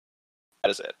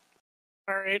 That is it.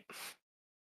 All right.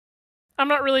 I'm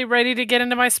not really ready to get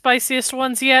into my spiciest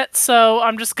ones yet, so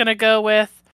I'm just gonna go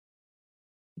with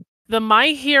the My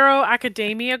Hero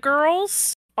Academia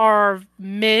girls are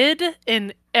mid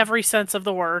in every sense of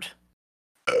the word.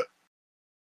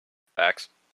 Facts.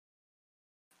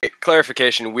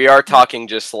 Clarification, we are talking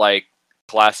just like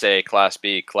Class A, Class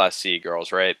B, Class C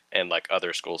girls, right? And like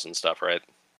other schools and stuff, right?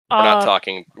 We're not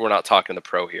talking the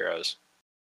pro heroes.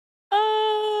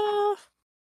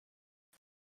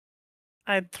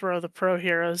 I'd throw the pro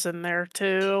heroes in there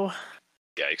too.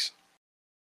 Yikes.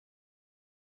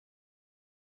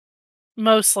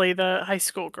 Mostly the high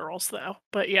school girls though,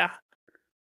 but yeah.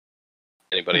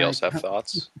 Anybody else have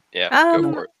thoughts? Yeah,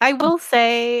 go for it. I will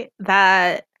say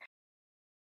that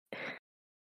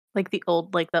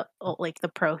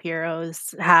the pro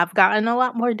heroes have gotten a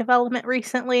lot more development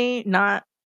recently. Not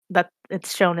that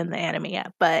it's shown in the anime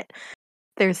yet, but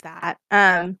there's that.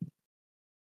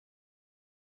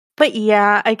 But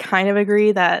yeah, I kind of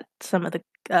agree that some of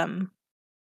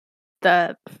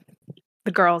the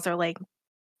girls are like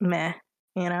meh,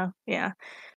 yeah.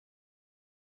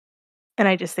 And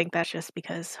I just think that's just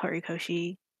because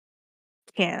Horikoshi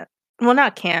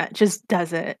just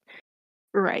doesn't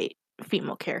write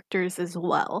female characters as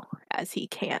well as he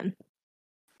can.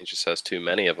 He just has too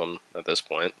many of them at this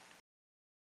point.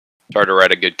 It's hard to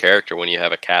write a good character when you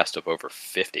have a cast of over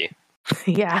 50.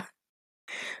 Yeah.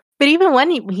 But even when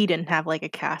he didn't have like a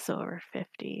cast of over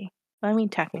 50. I mean,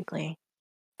 technically.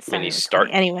 I mean,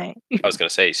 anyway. I was gonna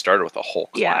say he started with a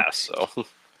whole Yeah. class,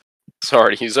 so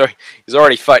he's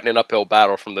already fighting an uphill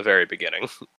battle from the very beginning.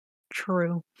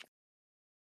 True.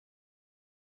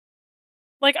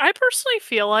 Like, I personally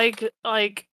feel like,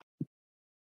 and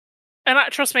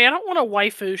trust me, I don't want to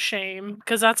waifu shame,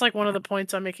 because that's like one of the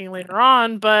points I'm making later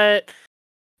on, but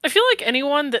I feel like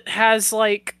anyone that has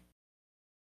like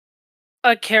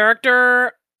a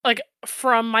character like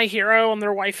from My Hero on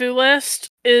their waifu list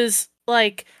is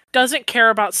like doesn't care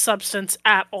about substance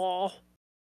at all.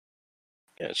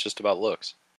 Yeah, it's just about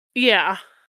looks. Yeah.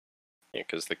 Yeah,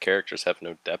 because the characters have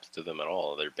no depth to them at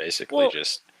all. They're basically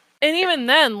just... And even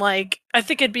then, like, I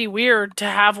think it'd be weird to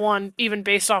have one even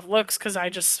based off looks, because I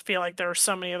just feel like there are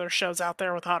so many other shows out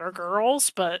there with hotter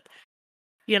girls, but,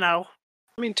 you know.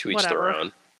 I mean, to each their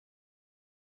own.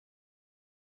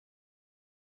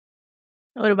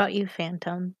 What about you,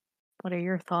 Phantom? What are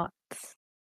your thoughts?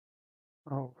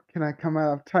 Oh, can I come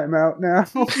out of timeout now?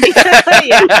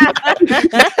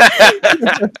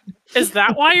 Is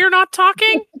that why you're not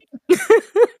talking?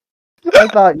 I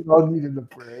thought you all needed a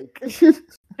break.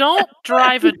 Don't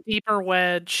drive a deeper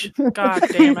wedge. God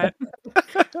damn it.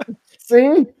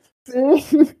 See?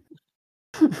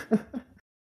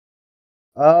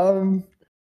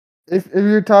 If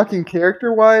you're talking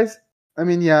character-wise, I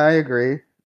mean, yeah, I agree.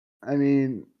 I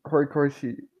mean,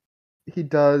 Horikoshi, he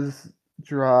does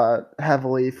draw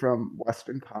heavily from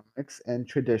Western comics, and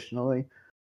traditionally,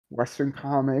 Western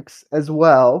comics as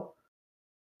well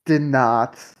did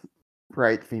not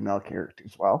write female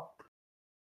characters well.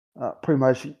 Pretty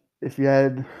much, if you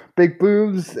had big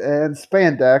boobs and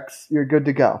spandex, you're good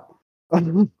to go.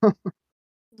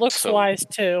 Looks-wise,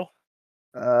 too.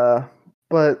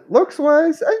 But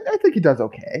looks-wise, I think he does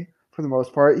okay for the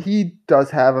most part. He does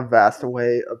have a vast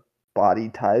array of body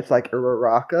types, like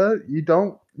Uraraka. You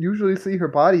don't usually see her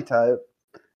body type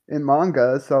in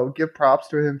manga, so give props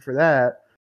to him for that.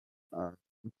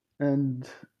 And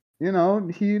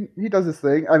he does his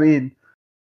thing. I mean,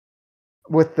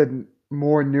 with the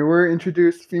more newer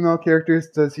introduced female characters,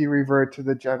 does he revert to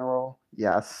the general?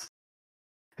 Yes.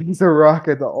 He's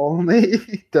Uraraka, the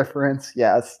only difference,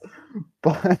 yes.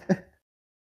 But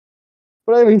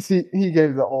at least he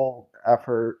gave the whole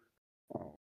effort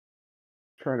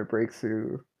trying to break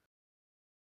through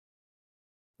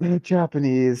the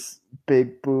Japanese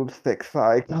big boobs, thick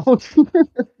thigh culture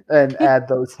and add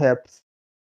those hips.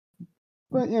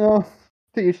 But to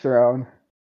each their own.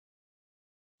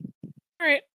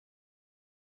 Alright.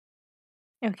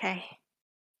 Okay.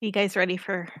 You guys ready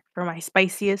for my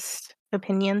spiciest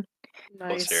opinion?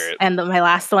 Let's hear it. And my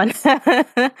last one. So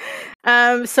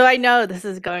I know this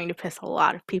is going to piss a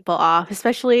lot of people off,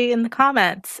 especially in the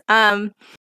comments.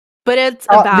 But it's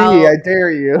Not about me, I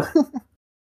dare you.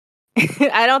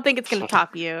 I don't think it's gonna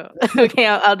top you. Okay,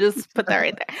 I'll just put that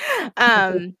right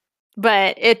there.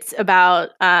 But it's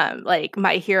about like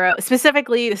My Hero.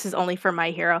 Specifically, this is only for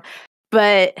My Hero,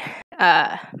 but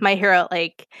My Hero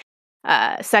like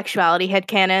sexuality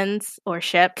headcanons or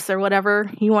ships or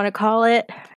whatever you want to call it.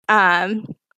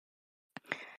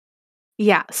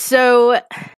 Yeah, so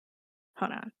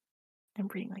hold on. I'm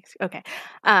reading like okay.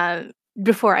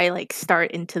 Before I like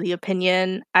start into the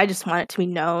opinion, I just want it to be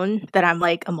known that I'm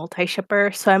like a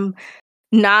multi-shipper, so I'm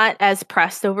not as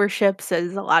pressed over ships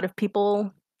as a lot of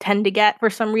people tend to get for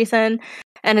some reason.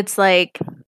 And it's like,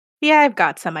 yeah, I've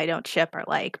got some I don't ship or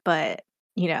like, but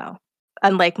you know,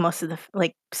 unlike most of the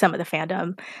like some of the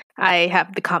fandom, I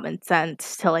have the common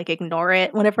sense to like ignore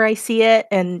it whenever I see it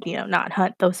and not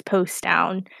hunt those posts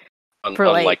down for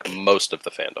Unlike like most of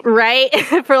the fandom. right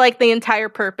for like the entire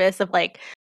purpose of like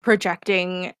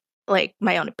projecting like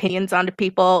my own opinions onto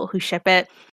people who ship it.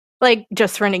 Like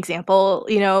just for an example,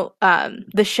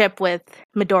 the ship with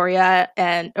Midoriya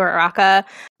and Uraraka,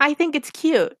 I think it's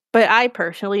cute, but I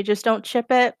personally just don't ship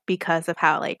it because of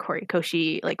how like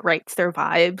Horikoshi like writes their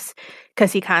vibes,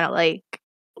 because he kind of like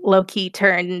low key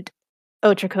turned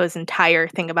Ochiko's entire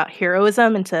thing about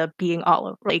heroism into being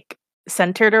all like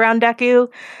centered around Deku.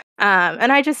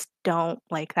 And I just don't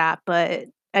like that, but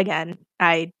again,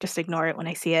 I just ignore it when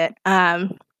I see it.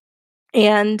 And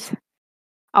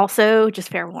also, just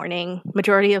fair warning,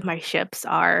 majority of my ships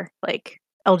are like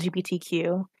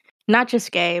LGBTQ, not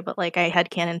just gay, but like I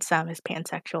headcanon some as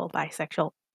pansexual,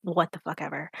 bisexual, what the fuck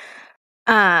ever.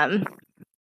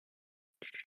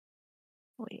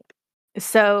 Wait.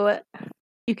 So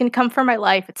you can come for my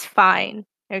life, it's fine,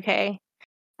 okay?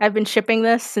 I've been shipping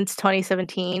this since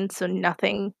 2017, so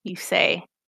nothing you say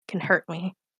can hurt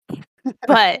me.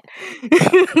 But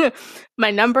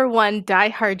my number one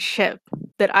diehard ship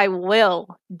that I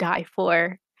will die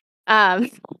for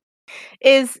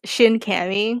is Shin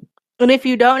Kami. And if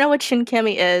you don't know what Shin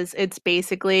Kami is, it's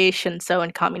basically Shinso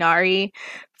and Kaminari.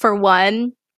 For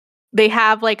one, they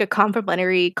have like a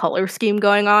complementary color scheme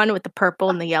going on with the purple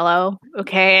and the yellow.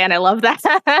 Okay, and I love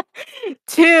that.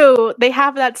 Two, they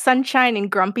have that sunshine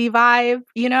and grumpy vibe,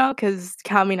 because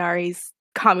Kaminari's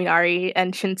Kaminari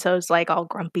and Shinso's like all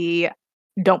grumpy,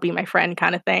 don't be my friend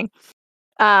kind of thing.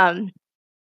 But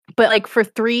like for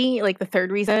three, like the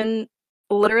third reason,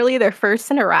 literally their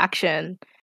first interaction,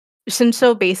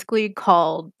 Shinso basically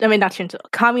called, I mean, not Shinso,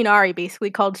 Kaminari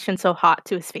basically called Shinso hot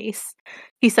to his face.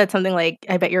 He said something like,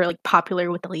 I bet you're like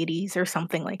popular with the ladies or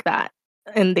something like that.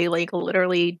 And they like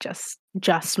literally just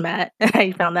met. And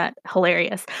I found that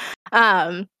hilarious.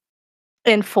 And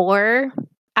four,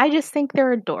 I just think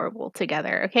they're adorable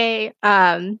together. Okay.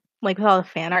 Like with all the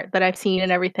fan art that I've seen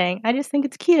and everything, I just think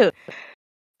it's cute.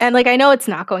 And like I know it's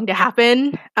not going to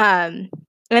happen.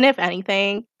 And if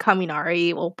anything,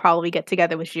 Kaminari will probably get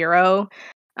together with Jiro,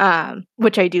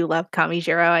 which I do love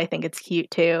Kamijiro. I think it's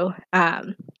cute too.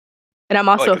 And I'm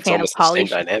also a It's fan of almost the poly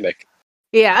same dynamic.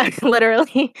 Yeah,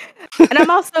 literally. And I'm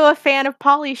also a fan of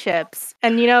poly ships.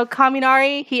 And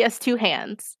Kaminari, he has two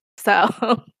hands. So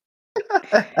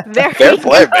there Fair we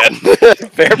play, go. man.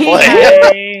 Fair He play.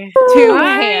 has two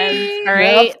I- hands. All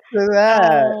right. After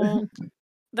that. Oh,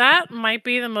 that might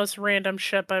be the most random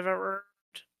ship I've ever heard.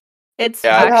 It's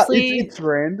Yeah, actually it's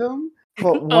random,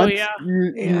 but Oh, once yeah.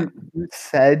 you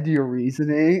said your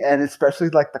reasoning, and especially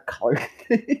like the color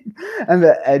thing and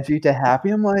the edgy to happy,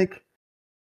 I'm like,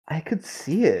 I could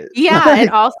see it. yeah, Like, and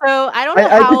also I don't know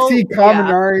I how could see yeah.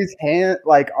 Kaminari's hand,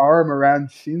 like arm around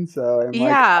Shinso, and like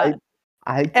Yeah.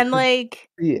 I And could like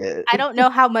see it. I don't know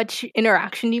how much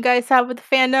interaction you guys have with the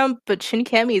fandom, but Shin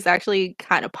Kami is actually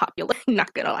kind of popular.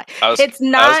 Not gonna lie, I was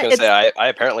not. gonna say I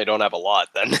apparently don't have a lot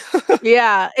then.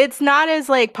 Yeah, it's not as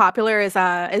like popular as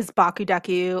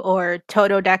Bakudeku or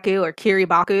Totodeku or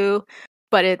Kiribaku,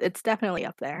 but it's definitely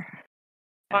up there.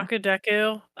 Yeah.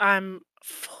 Bakudeku, I'm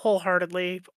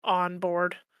wholeheartedly on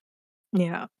board.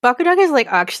 Yeah, Bakudeku is like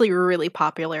actually really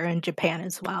popular in Japan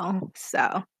as well.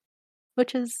 So,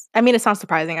 which is, I mean, it's not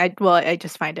surprising. I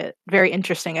just find it very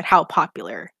interesting at how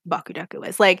popular Bakudeku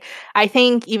is. Like, I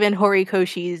think even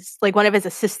Horikoshi's like one of his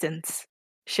assistants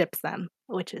ships them,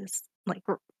 which is like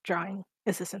drawing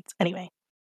assistants. Anyway,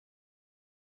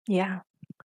 yeah.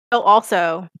 Oh,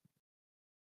 also,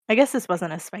 I guess this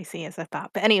wasn't as spicy as I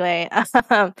thought. But anyway,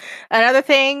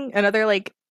 another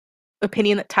like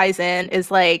opinion that ties in is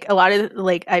like a lot of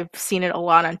like I've seen it a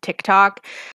lot on TikTok,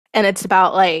 and it's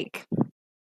about like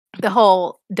the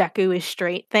whole Deku is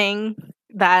straight thing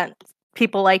that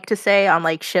people like to say on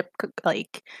like ship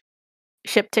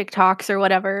TikToks or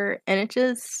whatever, and it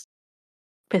just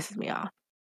pisses me off.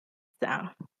 So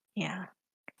yeah,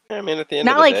 I mean, at the end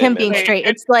not of the like day, him man, being Wait, straight.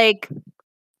 It's like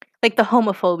the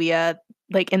homophobia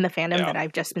like in the fandom Yeah. that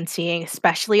I've just been seeing,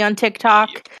 especially on TikTok.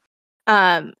 Yep.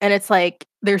 And it's like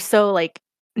they're so like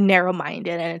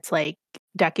narrow-minded, and it's like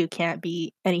Deku can't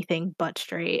be anything but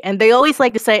straight. And they always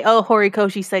like to say, "Oh,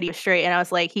 Horikoshi said he was straight," and I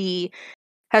was like, he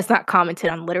has not commented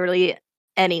on literally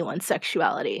anyone's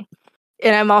sexuality.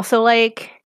 And I'm also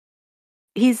like,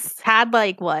 he's had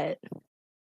like what,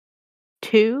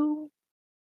 2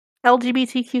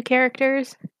 LGBTQ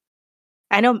characters?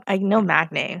 I know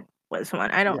Magne was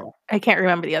one. I can't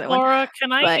remember the other one. Laura,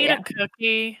 can I But eat yeah. a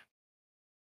cookie?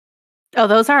 Oh,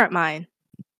 those aren't mine.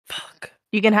 Fuck.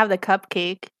 You can have the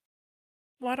cupcake.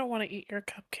 Well, I don't want to eat your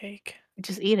cupcake.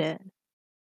 Just eat it.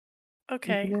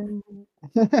 Okay.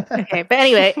 Okay, but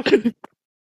anyway,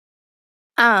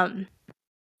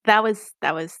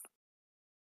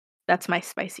 that's my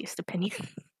spiciest opinion.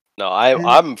 No, And-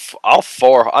 I'm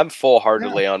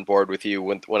full-heartedly on board with you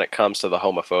when it comes to the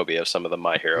homophobia of some of the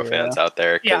My Hero fans out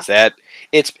there, because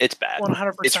it's bad.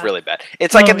 100%. It's really bad.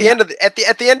 It's like Oh, at the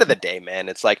end of the day, man.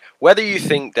 It's like whether you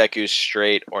think Deku's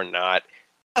straight or not,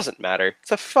 doesn't matter.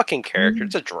 It's a fucking character.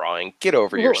 It's a drawing. Get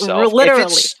over yourself.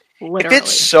 Literally. If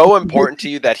it's so important to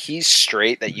you that he's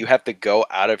straight that you have to go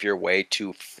out of your way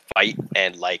to fight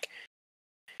and like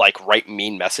write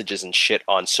mean messages and shit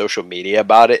on social media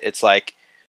about it, it's like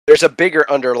there's a bigger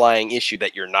underlying issue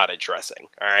that you're not addressing.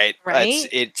 All right, Right?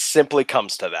 It simply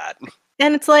comes to that.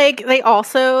 And it's like they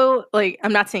also like,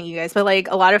 I'm not saying you guys, but like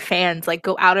a lot of fans like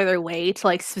go out of their way to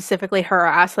like specifically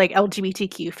harass like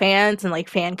LGBTQ fans and like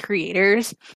fan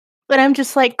creators. But I'm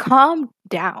just like, calm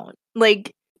down.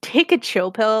 Like, take a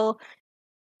chill pill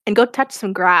and go touch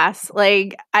some grass.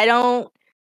 Like, I don't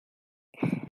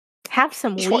have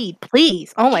some Just weed,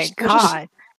 please. Oh my god.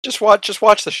 Just watch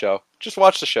the show. Just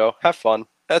watch the show. Have fun.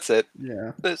 That's it.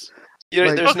 Yeah. There's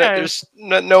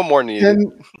Okay. no more needed.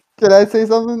 Can I say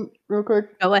something real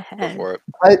quick? Go Go ahead. for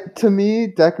it. To me,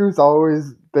 Deku's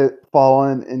always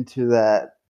fallen into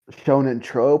that shonen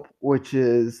trope, which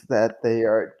is that they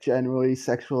are generally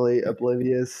sexually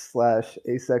oblivious /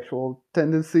 asexual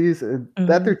tendencies, and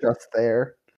that Mhm. they're just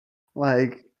there.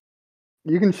 Like,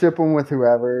 you can ship them with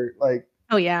whoever. Like,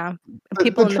 Oh yeah. the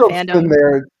People in the trope's been fandom.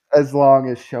 there as long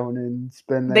as shonen's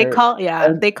been there. They call it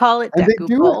and they Deku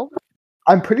do pull.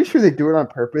 I'm pretty sure they do it on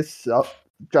purpose,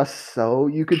 just so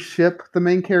you could ship the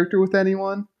main character with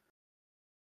anyone.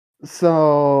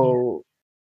 So,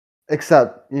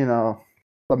 except,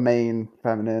 the main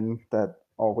feminine that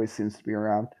always seems to be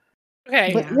around.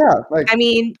 Okay. But Yeah. yeah, like, I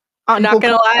mean, I'm people not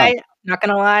come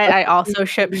gonna lie, I also That's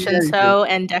ship pretty very Shinso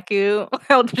and Deku.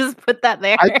 I'll just put that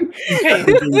there. I think Okay.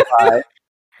 he could be bi.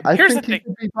 I Here's think the he thing.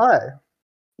 could be bi.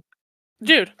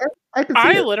 Dude, I can see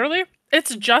I it. literally,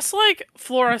 it's just like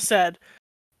Flora said.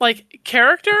 Like,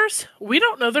 characters, we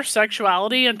don't know their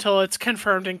sexuality until it's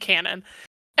confirmed in canon.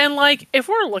 And, like, if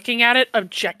we're looking at it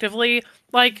objectively,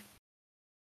 like,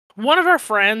 one of our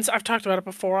friends, I've talked about it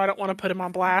before, I don't want to put him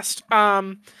on blast,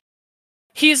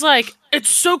 he's like, it's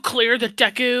so clear that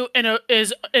Deku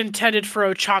is intended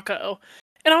for Ochako.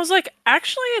 And I was like,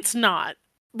 actually, it's not.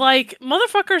 Like,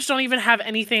 motherfuckers don't even have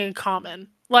anything in common.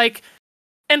 Like,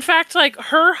 in fact, like,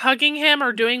 her hugging him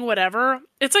or doing whatever,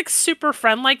 it's, like, super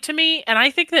friend-like to me, and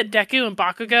I think that Deku and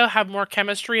Bakugo have more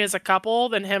chemistry as a couple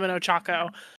than him and Ochako.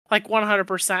 Like,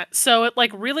 100%. So it,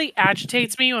 like, really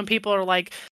agitates me when people are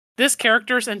like, this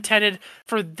character's intended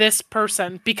for this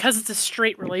person because it's a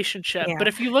straight relationship. Yeah. But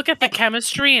if you look at the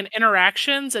chemistry and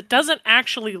interactions, it doesn't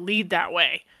actually lead that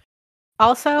way.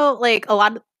 Also, like a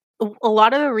lot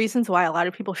of the reasons why a lot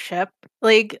of people ship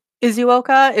like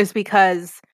Izuoka is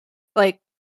because like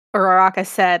Uraraka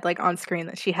said like on screen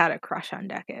that she had a crush on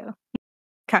Deku.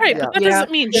 Right, Kinda, but that you know?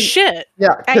 doesn't mean shit.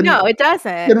 Yeah, I know it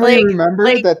doesn't. Can like, we remember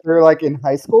like, that they're like in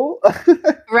high school?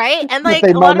 right? And That like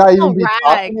they a might lot of not people even be rag.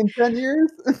 talking in 10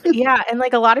 years? Yeah, and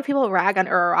like a lot of people rag on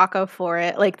Uraraka for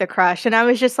it, like the crush, and I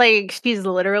was just like, she's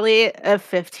literally a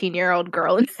 15-year-old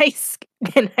girl in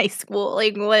high school.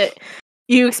 Like, what?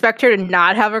 You expect her to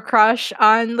not have a crush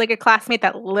on like a classmate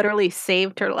that literally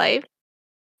saved her life?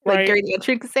 Like Right. during the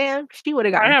entrance exam, she would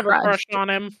have I gotten have a crush crushed, on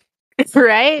him.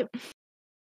 right?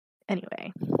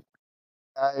 Anyway,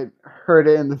 I heard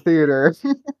it in the theater.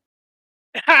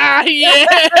 Ah, yeah!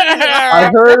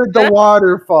 I heard the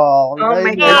waterfall. Oh right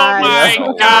my next God. to Oh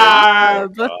it. my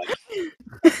God.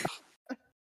 God.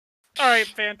 All right,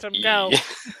 Phantom, go.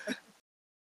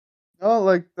 No,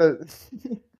 like the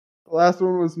last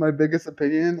one was my biggest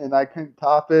opinion, and I couldn't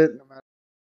top it no matter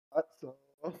what.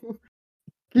 So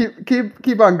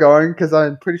keep on going because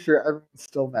I'm pretty sure everyone's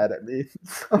still mad at me.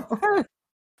 So.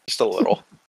 Just a little.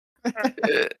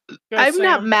 Go, I'm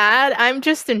not Sam. mad. I'm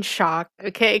just in shock.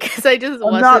 Okay, because I just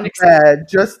I'm wasn't. not mad,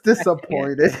 just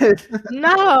disappointed.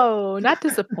 No, not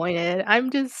disappointed.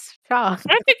 I'm just shocked.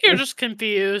 I think you're just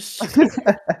confused.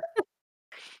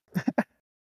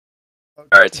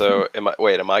 All right, so am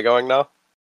I going now?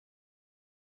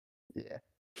 Yeah.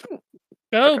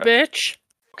 Go, Okay. bitch.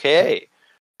 Okay.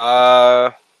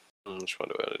 Which one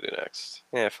do I want to do next?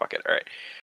 Yeah, fuck it. All right.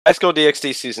 High School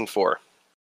DxD Season 4.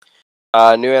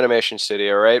 New animation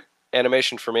studio, right?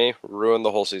 Animation for me ruined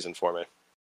the whole season for me.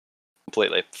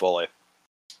 Completely, fully.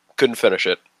 Couldn't finish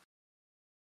it.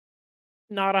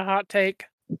 Not a hot take.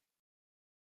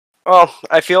 Well,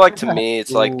 I feel like to me,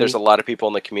 it's like there's Ooh. a lot of people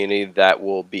in the community that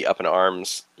will be up in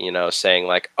arms, saying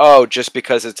like, "Oh, just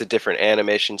because it's a different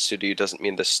animation studio doesn't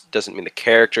mean the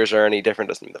characters are any different,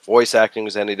 doesn't mean the voice acting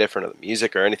is any different, or the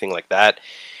music or anything like that."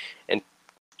 And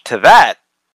to that,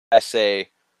 I say,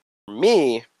 for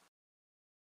me,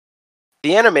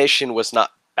 the animation was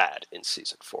not bad in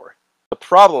season 4. The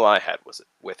problem I had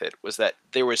with it was that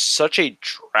there was such a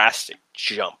drastic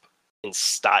jump in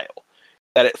style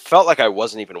that it felt like I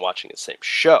wasn't even watching the same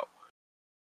show.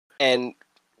 And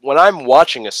when I'm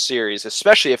watching a series,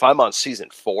 especially if I'm on season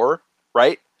 4,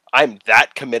 right? I'm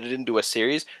that committed into a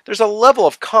series. There's a level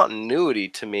of continuity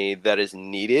to me that is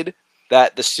needed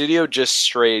that the studio just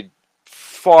strayed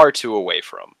far too away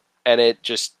from, and it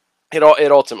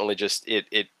ultimately just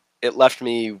it left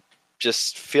me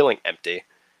just feeling empty.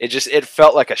 It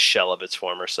felt like a shell of its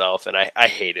former self, and I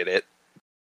hated it.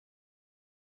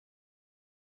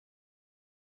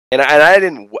 And I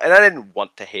didn't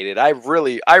want to hate it. I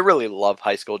really love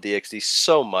High School DxD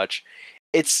so much.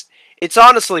 It's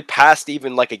honestly past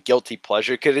even like a guilty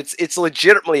pleasure because it's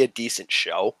legitimately a decent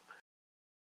show.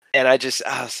 And I just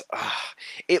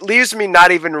it leaves me not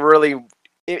even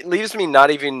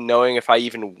knowing if I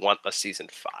even want a season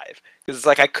 5 because it's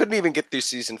like I couldn't even get through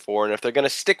season 4, and if they're gonna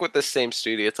stick with the same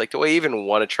studio, it's like, do I even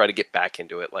want to try to get back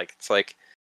into it? Like, it's like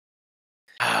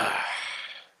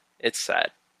it's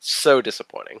sad. So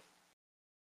disappointing.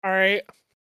 All right.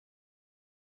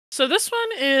 So this one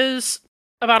is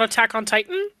about Attack on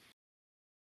Titan.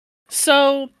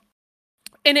 So,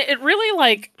 and it really,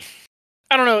 like,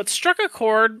 I don't know, it struck a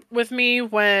chord with me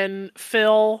when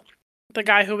Phil, the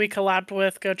guy who we collabed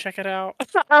with, go check it out.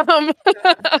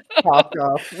 Pop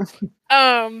off.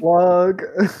 Plug.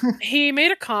 He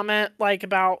made a comment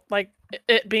about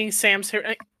it being Sam's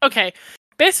hero. Okay,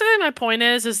 basically my point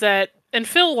is that, and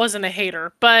Phil wasn't a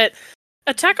hater, but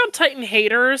Attack on Titan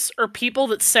haters or people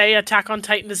that say Attack on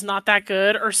Titan is not that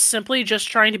good are simply just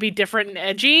trying to be different and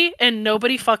edgy, and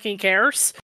nobody fucking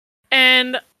cares.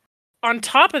 And on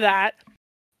top of that,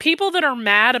 people that are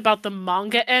mad about the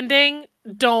manga ending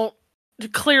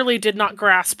clearly did not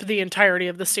grasp the entirety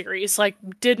of the series. Like,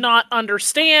 did not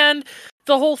understand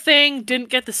the whole thing, didn't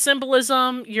get the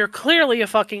symbolism. You're clearly a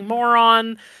fucking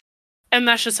moron. And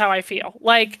that's just how I feel.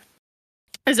 Like,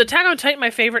 is Attack on Titan my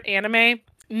favorite anime?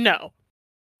 No.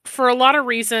 For a lot of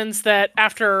reasons that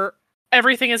after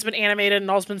everything has been animated and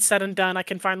all's been said and done, I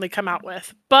can finally come out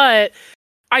with. But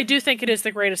I do think it is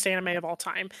the greatest anime of all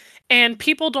time. And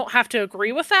people don't have to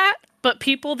agree with that, but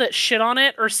people that shit on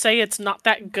it or say it's not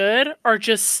that good are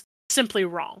just simply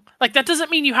wrong. Like, that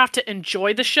doesn't mean you have to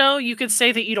enjoy the show. You could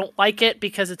say that you don't like it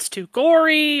because it's too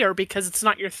gory or because it's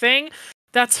not your thing.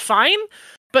 That's fine.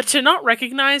 But to not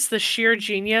recognize the sheer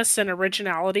genius and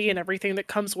originality and everything that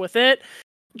comes with it,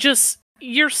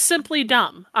 you're simply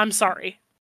dumb. I'm sorry.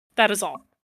 That is all.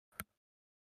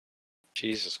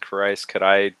 Jesus Christ,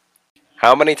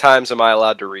 how many times am I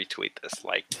allowed to retweet this?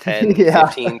 Like 10, Yeah.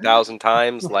 15,000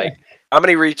 times? Like, how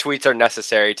many retweets are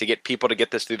necessary to get people to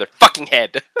get this through their fucking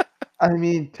head? I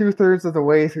mean, 2/3 of the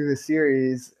way through the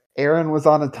series, Aaron was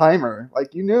on a timer.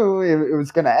 Like, you knew it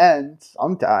was going to end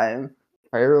sometime,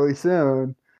 fairly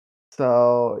soon.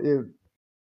 So,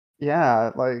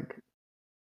 yeah, like,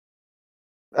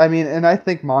 I mean, and I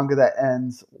think manga that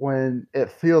ends when it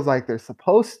feels like they're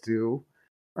supposed to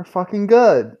are fucking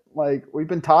good. Like, we've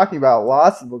been talking about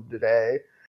lots of them today,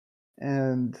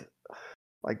 and,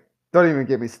 like, don't even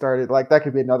get me started. Like, that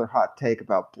could be another hot take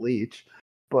about Bleach,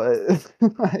 but,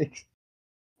 like,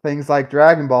 things like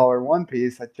Dragon Ball or One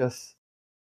Piece that just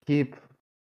keep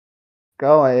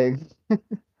going.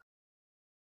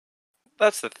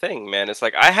 That's the thing, man. It's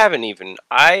like I haven't even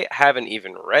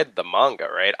read the manga,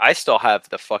 right? I still have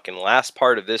the fucking last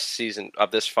part of this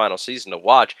final season to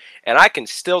watch, and I can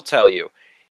still tell you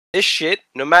this shit,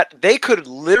 no matter, they could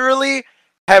literally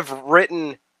have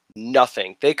written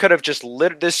nothing. They could have just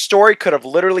this story could have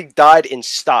literally died and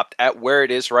stopped at where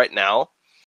it is right now,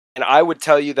 And I would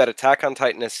tell you that Attack on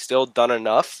Titan has still done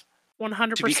enough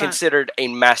 100%. to be considered a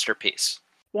masterpiece.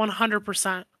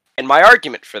 100%. And my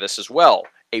argument for this as well,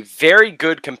 a very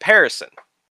good comparison.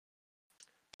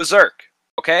 Berserk,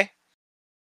 okay?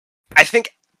 I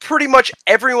think pretty much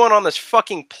everyone on this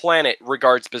fucking planet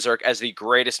regards Berserk as the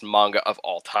greatest manga of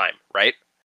all time, right?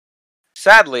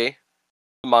 Sadly,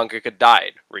 the mangaka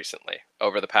died recently,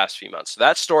 over the past few months. So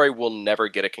that story will never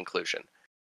get a conclusion.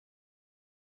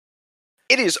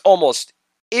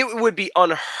 It would be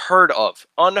unheard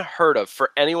of for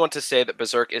anyone to say that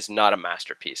Berserk is not a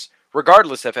masterpiece,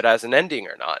 regardless if it has an ending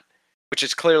or not, which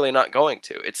it's clearly not going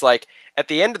to. It's like, at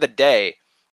the end of the day,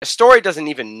 a story doesn't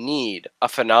even need a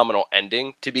phenomenal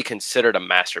ending to be considered a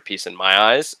masterpiece in my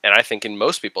eyes, and I think in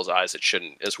most people's eyes it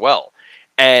shouldn't as well.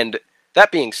 And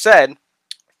that being said,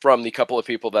 from the couple of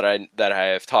people that I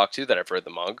have talked to that have read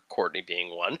the manga, Courtney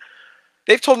being one,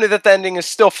 they've told me that the ending is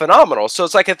still phenomenal. So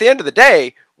it's like, at the end of the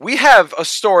day, we have a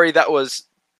story that was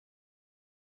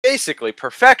basically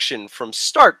perfection from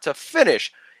start to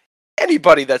finish.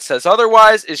 Anybody that says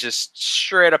otherwise is just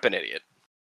straight up an idiot.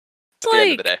 At the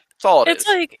end of the day. That's all it is. It's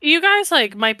like, you guys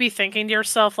like might be thinking to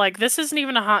yourself, like, this isn't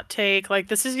even a hot take, like,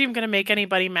 this isn't even going to make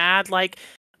anybody mad. Like,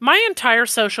 my entire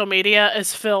social media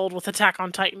is filled with Attack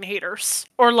on Titan haters.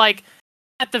 Or, like,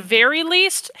 at the very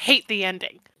least, hate the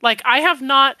ending. Like, I have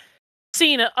not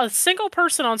seen a single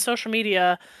person on social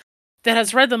media that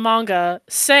has read the manga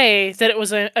say that it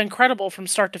was incredible from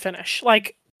start to finish.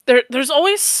 Like, there's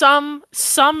always some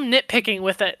nitpicking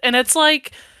with it. And it's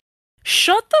like,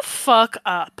 shut the fuck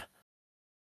up.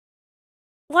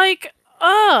 Like,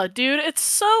 dude, it's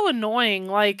so annoying.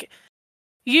 Like,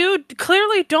 you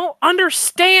clearly don't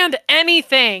understand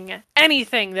anything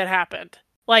that happened.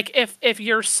 Like, if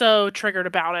you're so triggered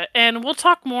about it. And we'll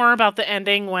talk more about the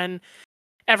ending when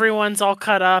everyone's all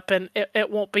cut up, and it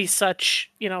won't be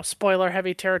such, spoiler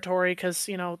heavy territory, because,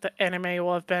 the anime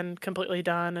will have been completely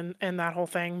done and that whole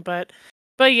thing. But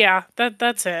yeah,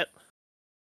 that's it.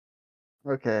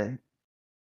 Okay.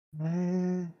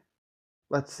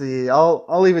 Let's see. I'll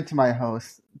leave it to my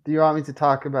host. Do you want me to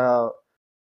talk about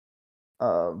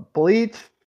Bleach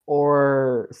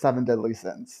or Seven Deadly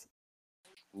Sins?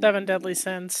 Seven Deadly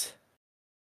Sins.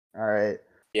 All right.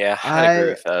 Yeah, I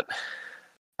agree with that.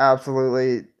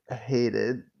 Absolutely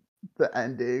hated the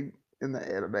ending in the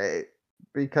anime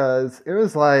because it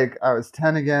was like I was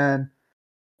 10 again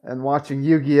and watching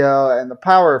Yu-Gi-Oh! And the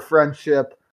power of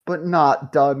friendship, but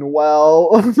not done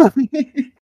well.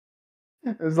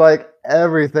 It was like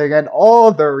everything and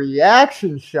all the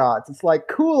reaction shots. It's like,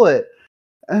 cool it.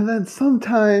 And then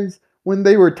sometimes when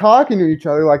they were talking to each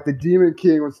other, like the Demon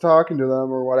King was talking to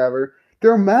them or whatever,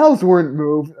 their mouths weren't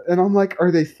moved. And I'm like,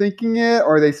 are they thinking it?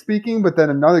 Or are they speaking? But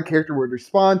then another character would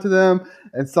respond to them.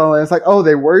 And suddenly it's like, oh,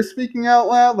 they were speaking out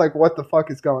loud? Like, what the fuck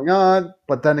is going on?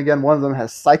 But then again, one of them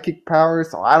has psychic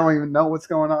powers, so I don't even know what's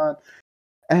going on.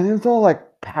 And it was all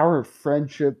like power of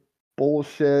friendship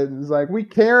bullshit. It's like, we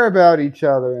care about each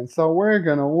other, and so we're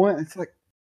gonna win. It's like,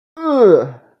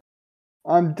 ugh,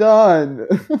 I'm done.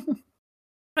 I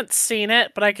haven't seen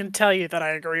it, but I can tell you that I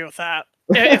agree with that.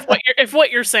 If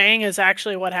what you're saying is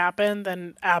actually what happened,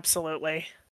 then absolutely.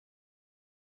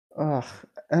 Ugh.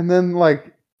 And then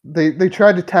like they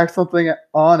tried to tack something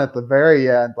on at the very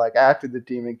end, like after the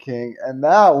Demon King, and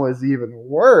that was even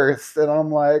worse. And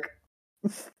I'm like,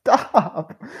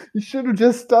 stop! You should have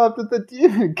just stopped at the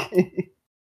Demon King.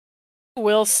 I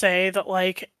will say that,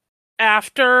 like,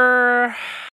 after,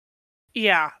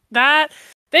 that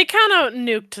they kind of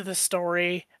nuked the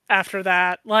story after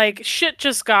that. Like, shit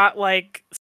just got like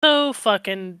so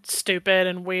fucking stupid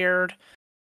and weird,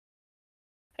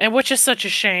 and which is such a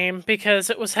shame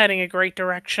because it was heading a great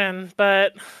direction.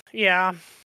 But yeah,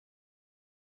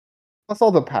 Plus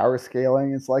all the power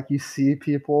scaling. It's like you see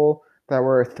people that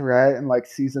were a threat in like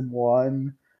season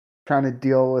 1 trying to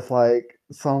deal with like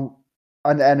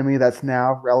an enemy that's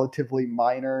now relatively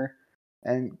minor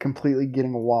and completely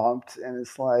getting whomped, and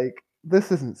it's like,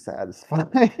 this isn't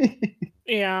satisfying.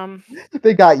 yeah,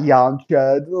 They got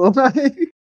Yamcha.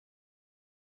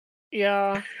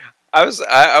 yeah. I was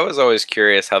always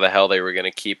curious how the hell they were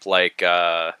gonna keep like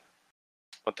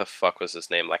what the fuck was his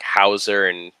name, like Hauser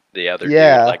and the other dude,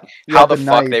 like how the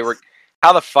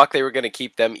fuck they were gonna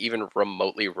keep them even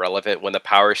remotely relevant when the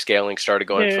power scaling started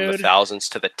going from the thousands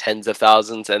to the tens of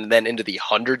thousands and then into the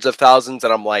hundreds of thousands,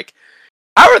 and I'm like,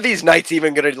 how are these knights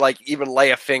even gonna like even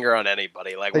lay a finger on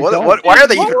anybody? Like, why are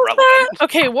they even relevant?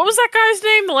 Okay, what was that guy's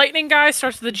name? The lightning guy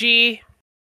starts with a G.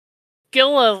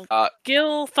 Gil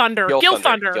Thunder. Gil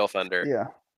Thunder. Yeah.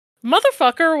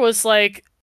 Motherfucker was like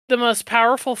the most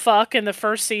powerful fuck in the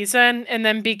first season, and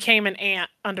then became an ant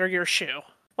under your shoe.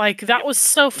 Like, that was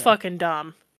so fucking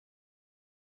dumb.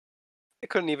 They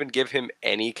couldn't even give him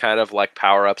any kind of like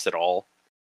power-ups at all.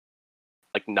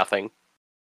 Like nothing.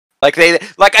 Like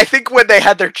I think when they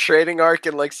had their training arc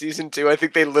in like season 2, I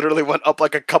think they literally went up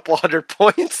like a couple hundred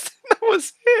points. That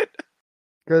was it.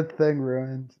 Good thing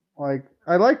ruined. Like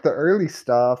I like the early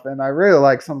stuff, and I really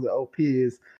like some of the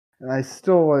OPs, and I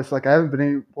still wish like I haven't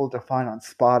been able to find on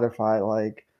Spotify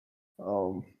like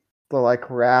the like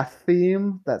Wrath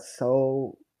theme that's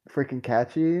so freaking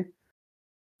catchy.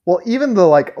 Well, even the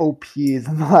like OPs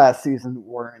in the last season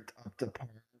weren't up to par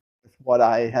with what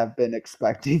I have been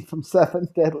expecting from Seven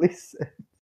Deadly Sins.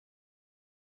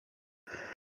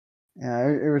 Yeah,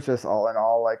 it was just all in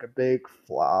all like a big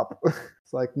flop.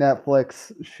 It's like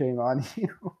Netflix, shame on you.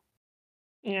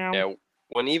 Yeah,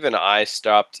 when even I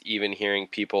stopped even hearing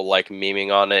people like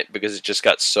memeing on it because it just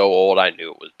got so old, I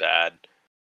knew it was bad.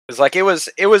 It was like it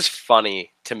was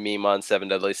funny to meme on Seven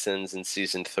Deadly Sins in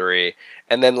season 3,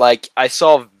 and then like I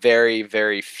saw very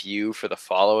very few for the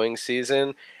following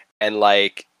season, and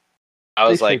like I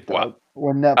was like, wow.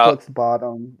 When Netflix bought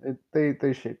them,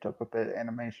 they shaped up a bit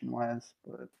animation wise,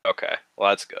 but okay, well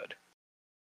that's good.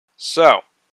 So,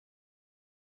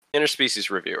 interspecies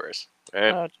reviewers.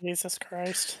 Right? Oh, Jesus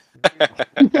Christ.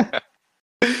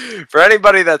 For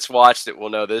anybody that's watched it will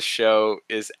know this show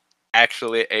is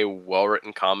actually a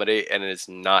well-written comedy, and it is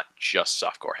not just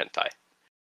softcore hentai.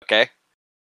 Okay?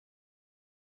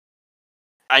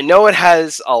 I know it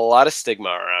has a lot of stigma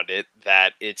around it,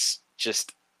 that it's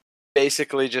just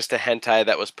basically just a hentai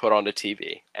that was put onto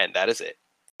TV, and that is it.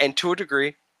 And to a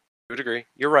degree,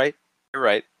 you're right.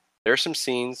 There are some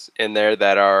scenes in there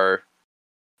that are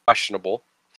questionable,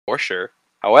 for sure.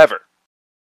 However,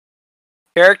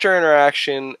 character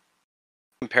interaction,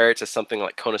 compare it to something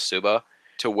like Konosuba,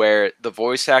 to where the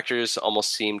voice actors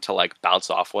almost seem to like bounce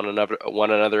off one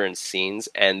another in scenes,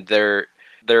 and their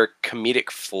comedic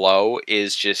flow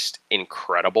is just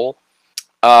incredible.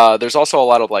 There's also a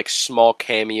lot of like small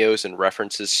cameos and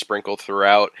references sprinkled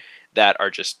throughout that are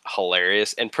just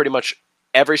hilarious, and pretty much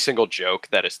every single joke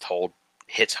that is told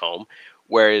hits home,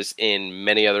 whereas in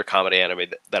many other comedy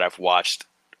anime that I've watched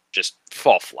just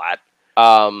fall flat.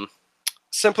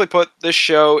 Simply put, this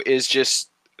show is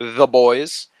just the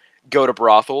boys go to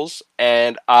brothels,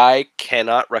 and I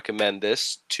cannot recommend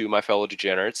this to my fellow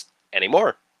degenerates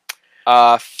anymore.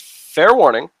 Fair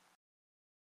warning,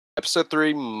 episode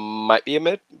 3 might be a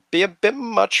bit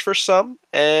much for some,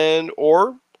 and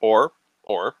or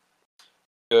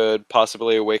could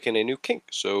possibly awaken a new kink.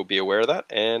 So be aware of that,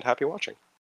 and happy watching.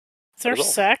 Is there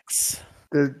sex?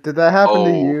 Did that happen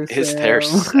to you, Sam? Is there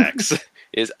sex?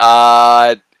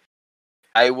 I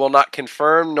will not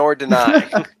confirm nor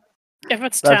deny. If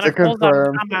it's tentacles,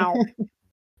 I'm out.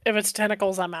 If it's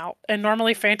tentacles, I'm out. And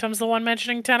normally Phantom's the one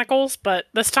mentioning tentacles, but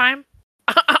this time,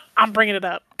 I'm bringing it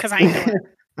up, because I ain't doing it.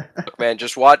 Look, man,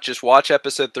 just watch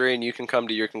episode 3, and you can come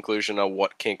to your conclusion on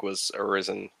what kink was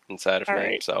arisen inside of me.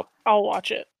 Right. So I'll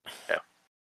watch it. Yeah.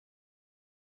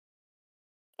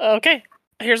 Okay,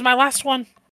 here's my last one.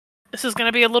 This is going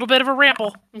to be a little bit of a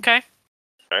ramble, okay?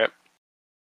 All right.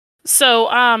 So,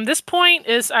 this point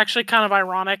is actually kind of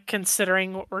ironic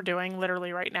considering what we're doing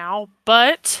literally right now.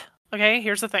 But, okay,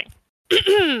 here's the thing.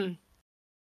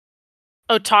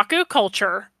 Otaku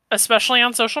culture, especially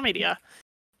on social media,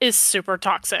 is super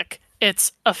toxic.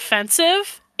 It's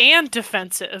offensive and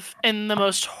defensive in the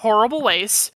most horrible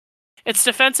ways. It's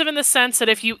defensive in the sense that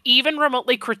if you even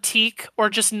remotely critique or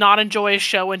just not enjoy a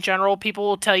show in general, people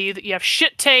will tell you that you have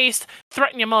shit taste,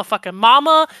 threaten your motherfucking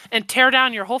mama, and tear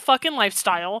down your whole fucking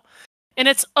lifestyle. And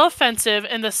it's offensive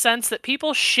in the sense that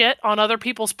people shit on other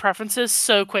people's preferences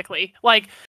so quickly. Like,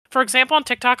 for example, on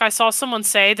TikTok, I saw someone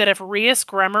say that if Rias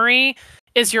Gremory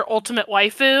is your ultimate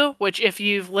waifu, which if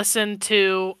you've listened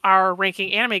to our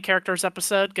Ranking Anime Characters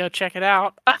episode, go check it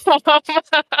out.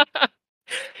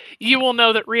 You will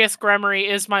know that Rias Gremory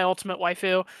is my ultimate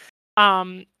waifu.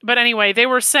 But anyway, they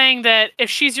were saying that if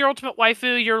she's your ultimate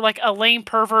waifu, you're like a lame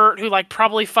pervert who like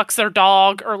probably fucks their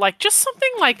dog, or like just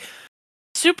something like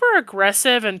super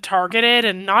aggressive and targeted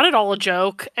and not at all a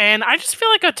joke. And I just feel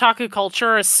like otaku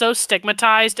culture is so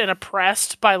stigmatized and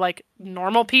oppressed by like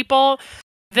normal people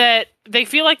that they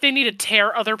feel like they need to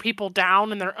tear other people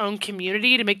down in their own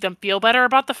community to make them feel better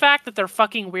about the fact that they're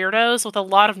fucking weirdos with a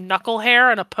lot of knuckle hair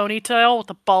and a ponytail with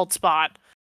a bald spot.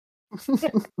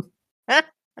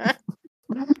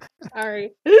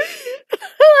 Sorry.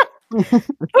 You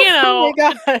know, oh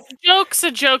my God.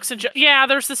 jokes. Yeah,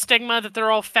 there's the stigma that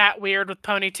they're all fat, weird with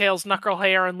ponytails, knuckle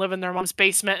hair, and live in their mom's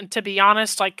basement. And to be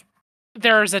honest, like,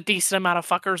 there's a decent amount of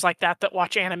fuckers like that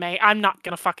watch anime. I'm not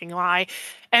gonna fucking lie.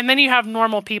 And then you have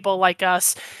normal people like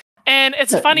us And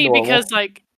it's funny Normal. because,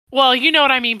 like, well, you know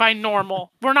what I mean by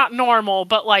normal. We're not normal,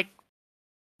 but like,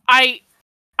 I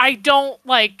don't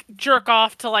like jerk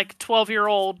off to like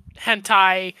 12-year-old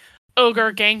hentai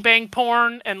ogre gangbang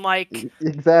porn and like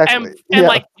Exactly.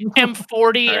 like M40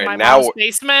 All in right, my now- mom's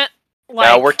basement. Like,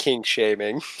 Now we're king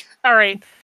shaming. all right,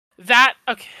 that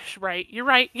okay, right? You're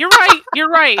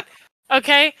right.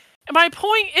 Okay. My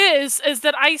point is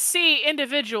that I see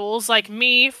individuals like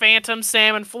me, Phantom,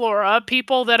 Sam, and Flora,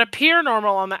 people that appear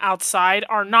normal on the outside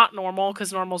are not normal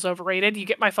because normal's overrated. You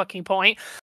get my fucking point.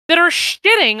 That are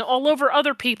shitting all over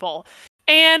other people.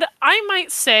 And I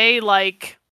might say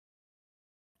like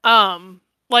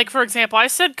for example, I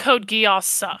said Code Geass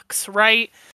sucks, right?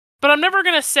 But I'm never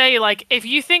gonna say, like, if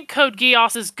you think Code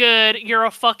Geass is good, you're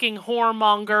a fucking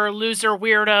whoremonger, loser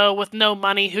weirdo with no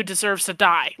money who deserves to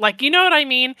die. Like, you know what I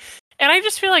mean? And I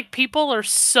just feel like people are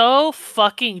so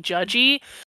fucking judgy,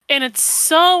 and it's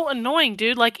so annoying,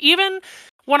 dude. Like, even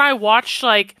when I watch,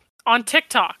 like, on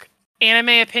TikTok, anime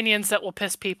opinions that will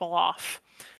piss people off.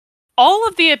 All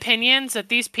of the opinions that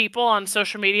these people on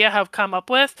social media have come up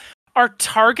with are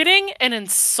targeting and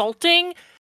insulting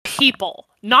people,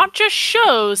 not just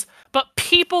shows, but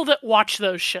people that watch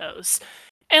those shows.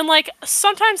 And like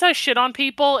sometimes I shit on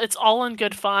people, it's all in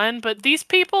good fun, but these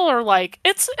people are like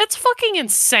it's fucking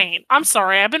insane. I'm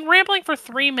sorry, I've been rambling for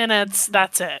 3 minutes.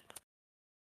 That's it.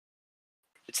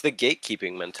 It's the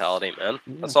gatekeeping mentality, man.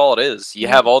 Yeah. That's all it is. You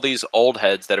have all these old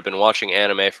heads that have been watching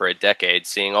anime for a decade,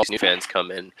 seeing all these new fans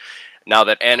come in. Now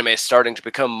that anime is starting to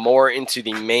become more into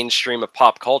the mainstream of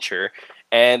pop culture,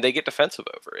 and they get defensive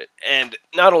over it. And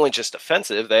not only just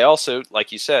defensive, they also,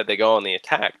 like you said, they go on the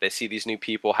attack. They see these new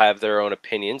people have their own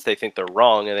opinions, they think they're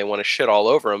wrong, and they want to shit all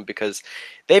over them because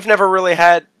they've never really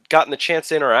gotten the chance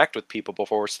to interact with people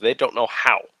before, so they don't know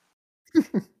how. I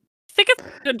think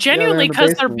it's genuinely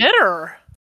because they're bitter.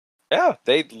 Yeah,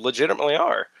 they legitimately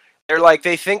are. They're like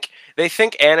they think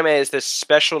anime is this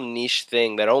special niche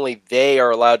thing that only they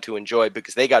are allowed to enjoy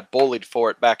because they got bullied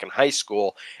for it back in high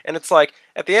school. And it's like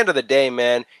at the end of the day,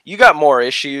 man, you got more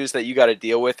issues that you got to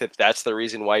deal with if that's the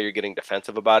reason why you're getting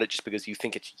defensive about it just because you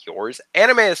think it's yours.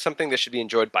 Anime is something that should be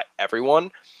enjoyed by everyone,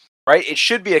 right? It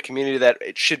should be a community that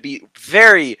it should be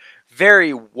very,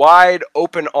 very wide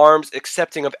open arms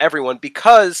accepting of everyone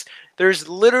because there's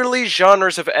literally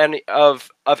genres of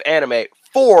anime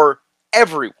for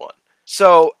everyone.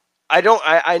 So I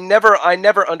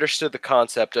never understood the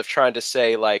concept of trying to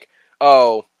say like,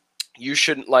 oh, you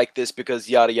shouldn't like this because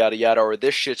yada yada yada, or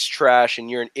this shit's trash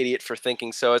and you're an idiot for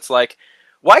thinking so. It's like,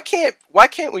 why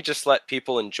can't we just let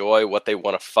people enjoy what they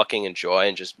want to fucking enjoy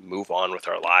and just move on with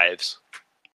our lives?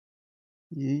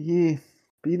 Yeah,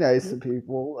 be nice to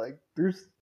people. Like, there's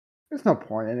no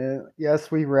point in it.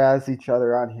 Yes, we razz each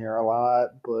other on here a lot,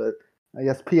 but I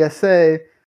guess PSA,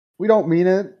 we don't mean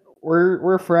it.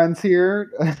 We're friends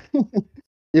here,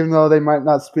 even though they might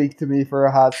not speak to me for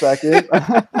a hot second.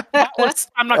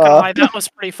 I'm not gonna lie, that was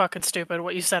pretty fucking stupid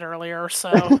what you said earlier.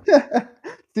 So,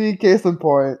 see, case in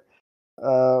point.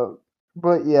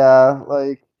 But yeah,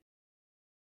 like,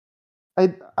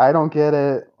 I don't get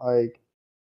it. Like,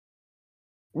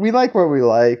 we like what we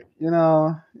like, you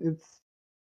know.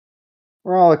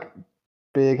 We're all a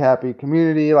big happy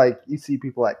community. Like, you see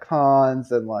people at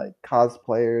cons and like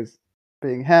cosplayers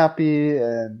being happy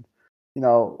and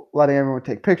letting everyone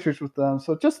take pictures with them.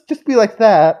 So just be like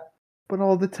that, but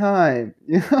all the time.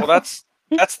 Well, that's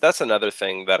another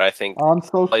thing that I think on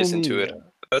social plays media. into it.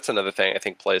 That's another thing I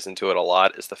think plays into it a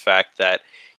lot is the fact that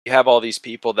you have all these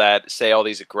people that say all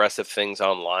these aggressive things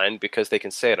online because they can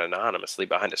say it anonymously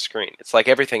behind a screen. It's like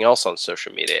everything else on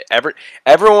social media.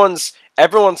 Everyone's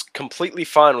completely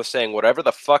fine with saying whatever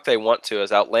the fuck they want to,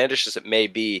 as outlandish as it may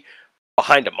be,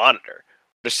 behind a monitor.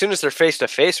 But as soon as they're face to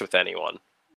face with anyone,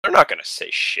 they're not gonna say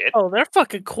shit. oh, they're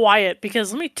fucking quiet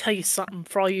because let me tell you something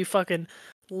for all you fucking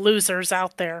losers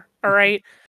out there, all right?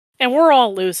 And we're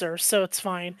all losers, so it's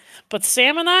fine. But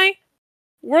Sam and I,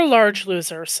 we're large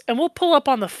losers, and we'll pull up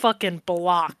on the fucking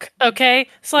block, okay?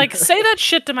 It's like, say that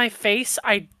shit to my face,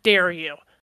 I dare you.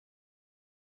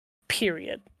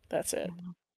 Period. That's it.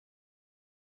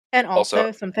 And Also-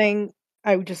 also, something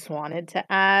I just wanted to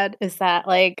add is that,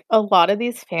 like, a lot of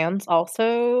these fans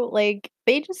also, like,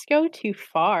 they just go too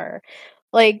far.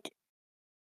 Like,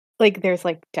 there's,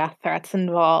 like, death threats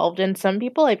involved, and some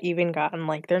people have even gotten,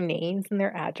 like, their names and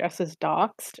their addresses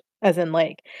doxed, as in,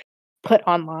 like, put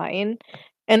online,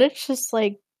 and it's just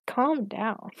like, calm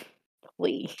down,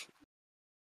 please.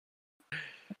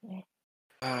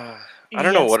 I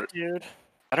don't know what dude.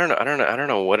 I don't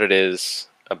know what it is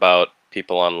about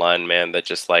people online, man, that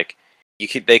just like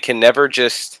they can never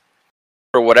just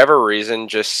for whatever reason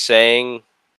just saying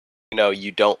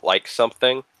you don't like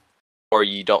something, or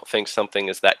you don't think something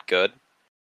is that good,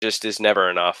 just is never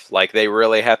enough. Like, they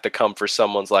really have to come for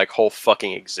someone's like whole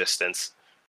fucking existence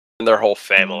and their whole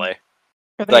family.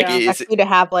 Or they Like, expect you to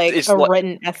have like it's a like-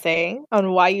 written essay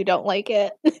on why you don't like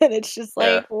it, and it's just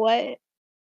like, what?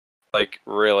 Like,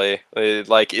 really,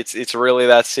 like it's really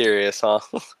that serious, huh?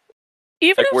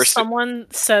 Even Like, we're if someone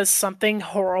says something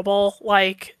horrible,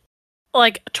 like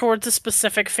towards a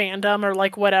specific fandom or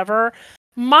like whatever,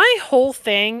 my whole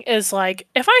thing is like,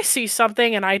 if I see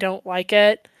something and I don't like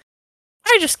it,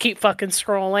 I just keep fucking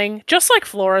scrolling. Just like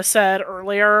Flora said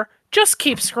earlier, just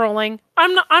keep scrolling.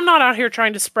 I'm not out here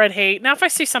trying to spread hate. Now if I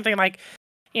see something like,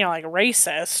 like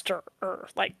racist or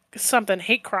like something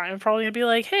hate crime, I'm probably gonna be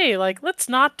like, hey, like, let's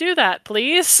not do that,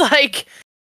 please. Like,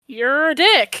 you're a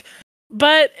dick.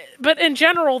 But in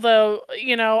general though,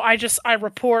 I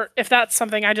report, if that's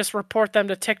something, I just report them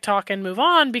to TikTok and move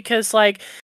on, because like,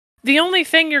 the only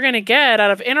thing you're going to get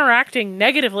out of interacting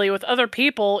negatively with other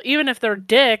people, even if they're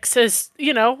dicks, is,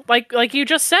 like you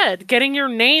just said, getting your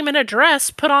name and address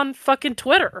put on fucking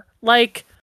Twitter. Like,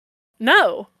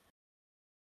 no.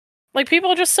 Like,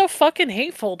 people are just so fucking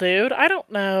hateful, dude. I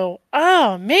don't know.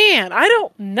 Oh, man, I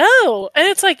don't know. And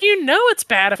it's like, it's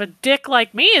bad if a dick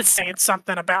like me is saying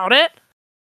something about it.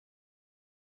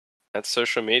 That's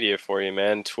social media for you,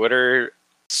 man. Twitter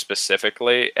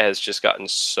specifically has just gotten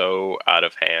so out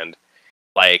of hand.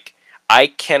 Like, I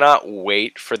cannot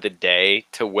wait for the day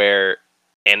to where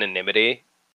anonymity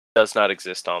does not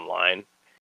exist online,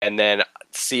 and then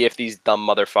see if these dumb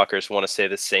motherfuckers want to say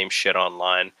the same shit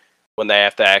online when they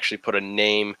have to actually put a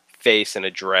name, face, and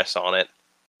address on it.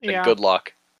 And Yeah. good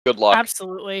luck. Good luck.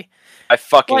 Absolutely. I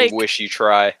fucking Like, wish you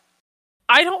try.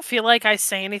 I don't feel like I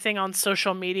say anything on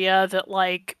social media that,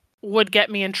 like, would get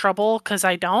me in trouble, because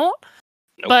I don't.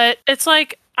 Nope. But it's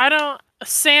like, I don't...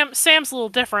 Sam's a little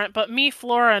different, but me,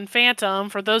 Flora, and Phantom,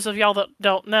 for those of y'all that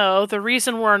don't know, the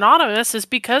reason we're anonymous is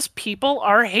because people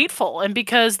are hateful, and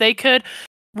because they could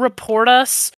report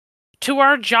us to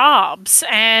our jobs,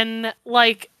 and,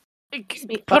 like,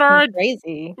 put our...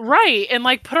 crazy. Right, and,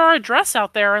 like, put our address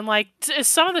out there, and, like, is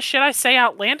some of the shit I say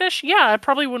outlandish? Yeah, I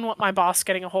probably wouldn't want my boss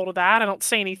getting a hold of that. I don't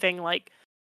say anything, like,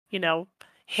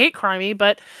 hate crimey,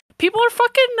 but people are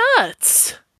fucking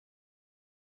nuts.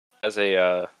 As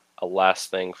a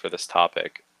last thing for this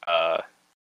topic, I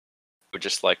would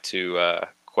just like to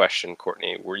question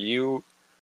Courtney. Were you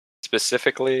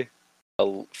specifically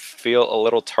feel a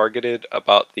little targeted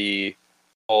about the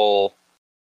whole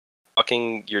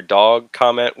fucking your dog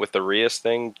comment with the Rias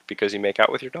thing because you make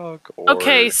out with your dog? Or...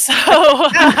 Okay, so okay,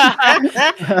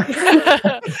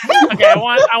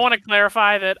 I want to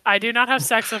clarify that I do not have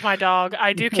sex with my dog.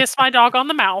 I do kiss my dog on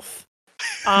the mouth.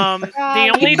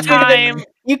 The only time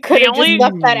you could have just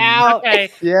left that out.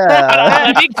 Okay. Yeah.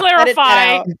 Let me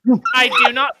clarify. I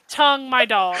do not tongue my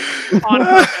dog on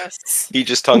purpose. He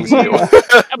just tongues you.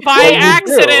 By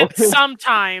accident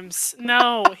sometimes.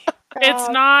 No. It's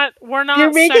not. We're not.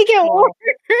 You're making it sexual. worse.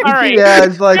 All right. Yeah,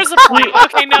 it's like Here's the point.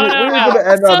 Okay, no. we're gonna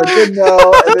end on a good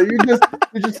note, and then you're just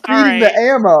All feeding the right.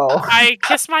 ammo. I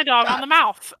kiss my dog on the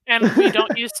mouth, and we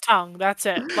don't use tongue. That's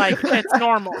it. Like, it's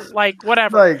normal. Like,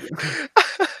 whatever. Like,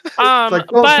 it's like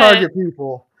don't but target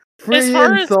people. Free as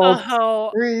far insults. as the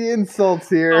whole, Free insults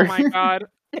here. oh my god.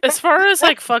 As far as,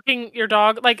 like, fucking your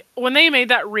dog, like, when they made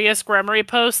that Rias Gremory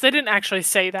post, they didn't actually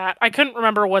say that. I couldn't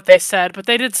remember what they said, but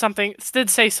they did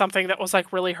say something that was,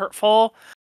 like, really hurtful.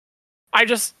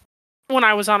 When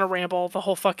I was on a ramble, the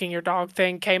whole fucking your dog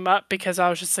thing came up because I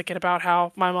was just thinking about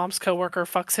how my mom's coworker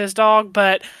fucks his dog,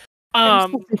 but,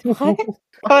 What?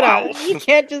 Hold on. You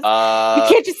can't just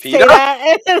say Peter? that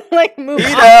and then, like, move on.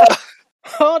 Peter!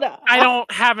 Hold on. I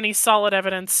don't have any solid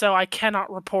evidence, so I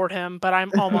cannot report him, but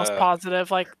I'm almost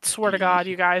positive. Like, swear to God,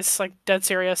 you guys, like, dead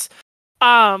serious.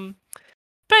 But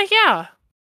yeah,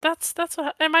 that's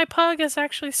what. And my pug is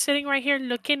actually sitting right here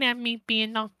looking at me,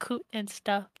 being all cute and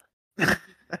stuff.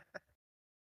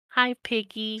 Hi,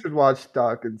 Piggy. You should watch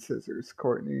Dog and Scissors,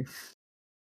 Courtney.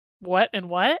 What and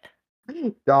what?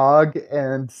 Dog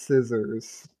and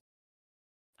Scissors.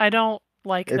 I don't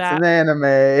like It's that. an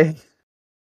anime.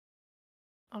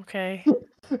 Okay.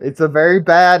 It's a very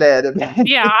bad anime.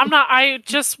 Yeah, I'm not.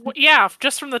 Just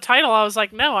from the title, I was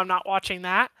like, no, I'm not watching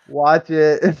that. Watch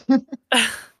it.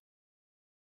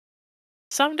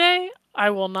 Someday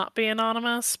I will not be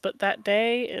anonymous, but that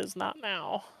day is not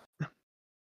now.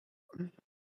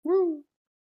 Woo.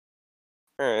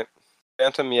 All right,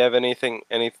 Phantom, you have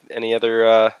any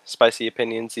other spicy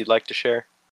opinions you'd like to share?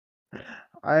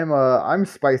 I'm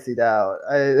spicied out.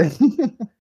 All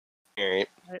right.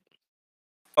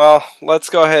 Well, let's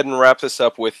go ahead and wrap this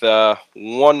up with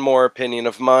one more opinion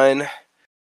of mine.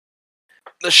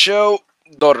 the show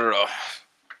Dororo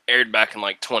aired back in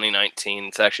like 2019.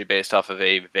 It's actually based off of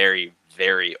a very,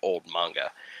 very old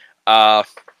manga.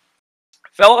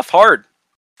 Fell off hard,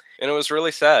 and it was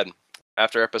really sad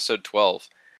after episode 12.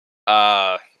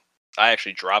 I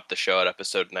actually dropped the show at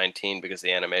episode 19 because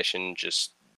the animation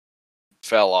just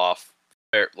fell off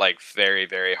like very,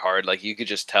 very hard. Like you could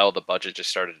just tell the budget just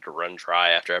started to run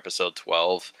dry after episode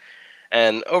 12.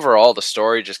 And overall, the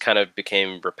story just kind of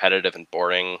became repetitive and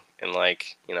boring. And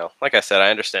like, you know, like I said,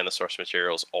 I understand the source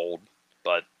material is old,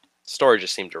 but the story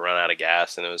just seemed to run out of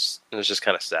gas, and it was just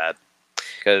kind of sad.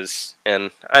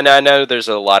 And I know there's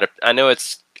I know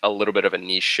it's a little bit of a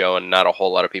niche show, and not a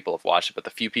whole lot of people have watched it. But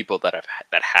the few people that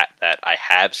I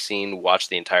have seen watch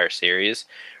the entire series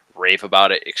rave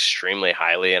about it extremely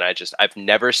highly, and I've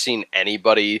never seen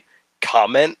anybody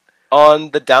comment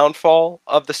on the downfall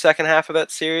of the second half of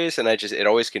that series, and it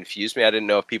always confused me. I didn't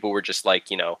know if people were just like,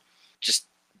 you know, just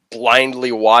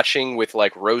blindly watching with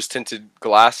like rose tinted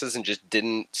glasses and just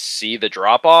didn't see the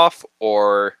drop off,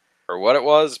 or what it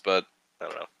was, but I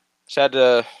don't know. Just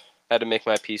had to make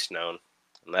my piece known,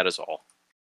 and that is all.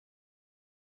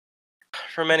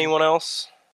 From anyone else?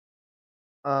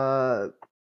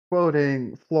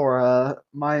 Quoting Flora,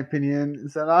 my opinion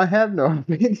is that I have no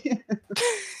opinion.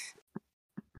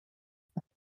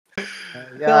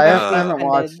 Yeah, I definitely haven't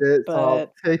watched offended, it, so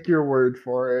I'll take your word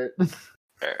for it.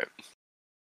 Alright.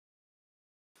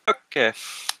 Okay.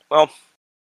 Well,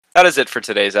 that is it for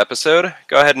today's episode.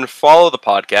 Go ahead and follow the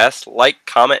podcast, like,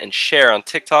 comment, and share on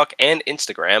TikTok and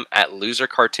Instagram at Loser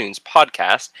Cartoons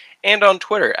Podcast, and on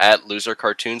Twitter at Loser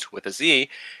Cartoons with a Z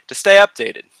to stay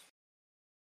updated.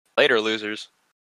 Later, losers.